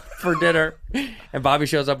dinner." And Bobby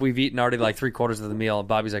shows up. We've eaten already like 3/4 of the meal. And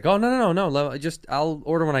Bobby's like, "Oh no! Just I'll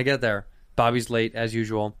order when I get there." Bobby's late as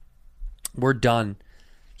usual. We're done.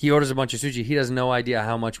 He orders a bunch of sushi. He has no idea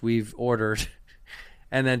how much we've ordered.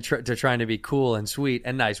 And then to trying to be cool and sweet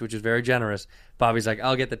and nice, which is very generous, Bobby's like,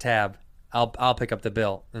 "I'll get the tab. I'll pick up the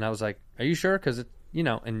bill." And I was like, "Are you sure?" Because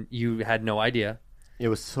and you had no idea. It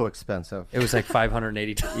was so expensive. It was like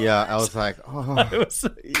 $580. Yeah, I was like, oh.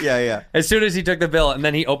 Yeah. As soon as he took the bill, and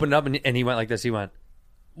then he opened up and he went like this. He went,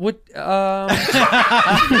 "What?" Yeah,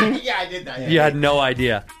 I did that. You had no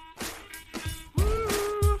idea.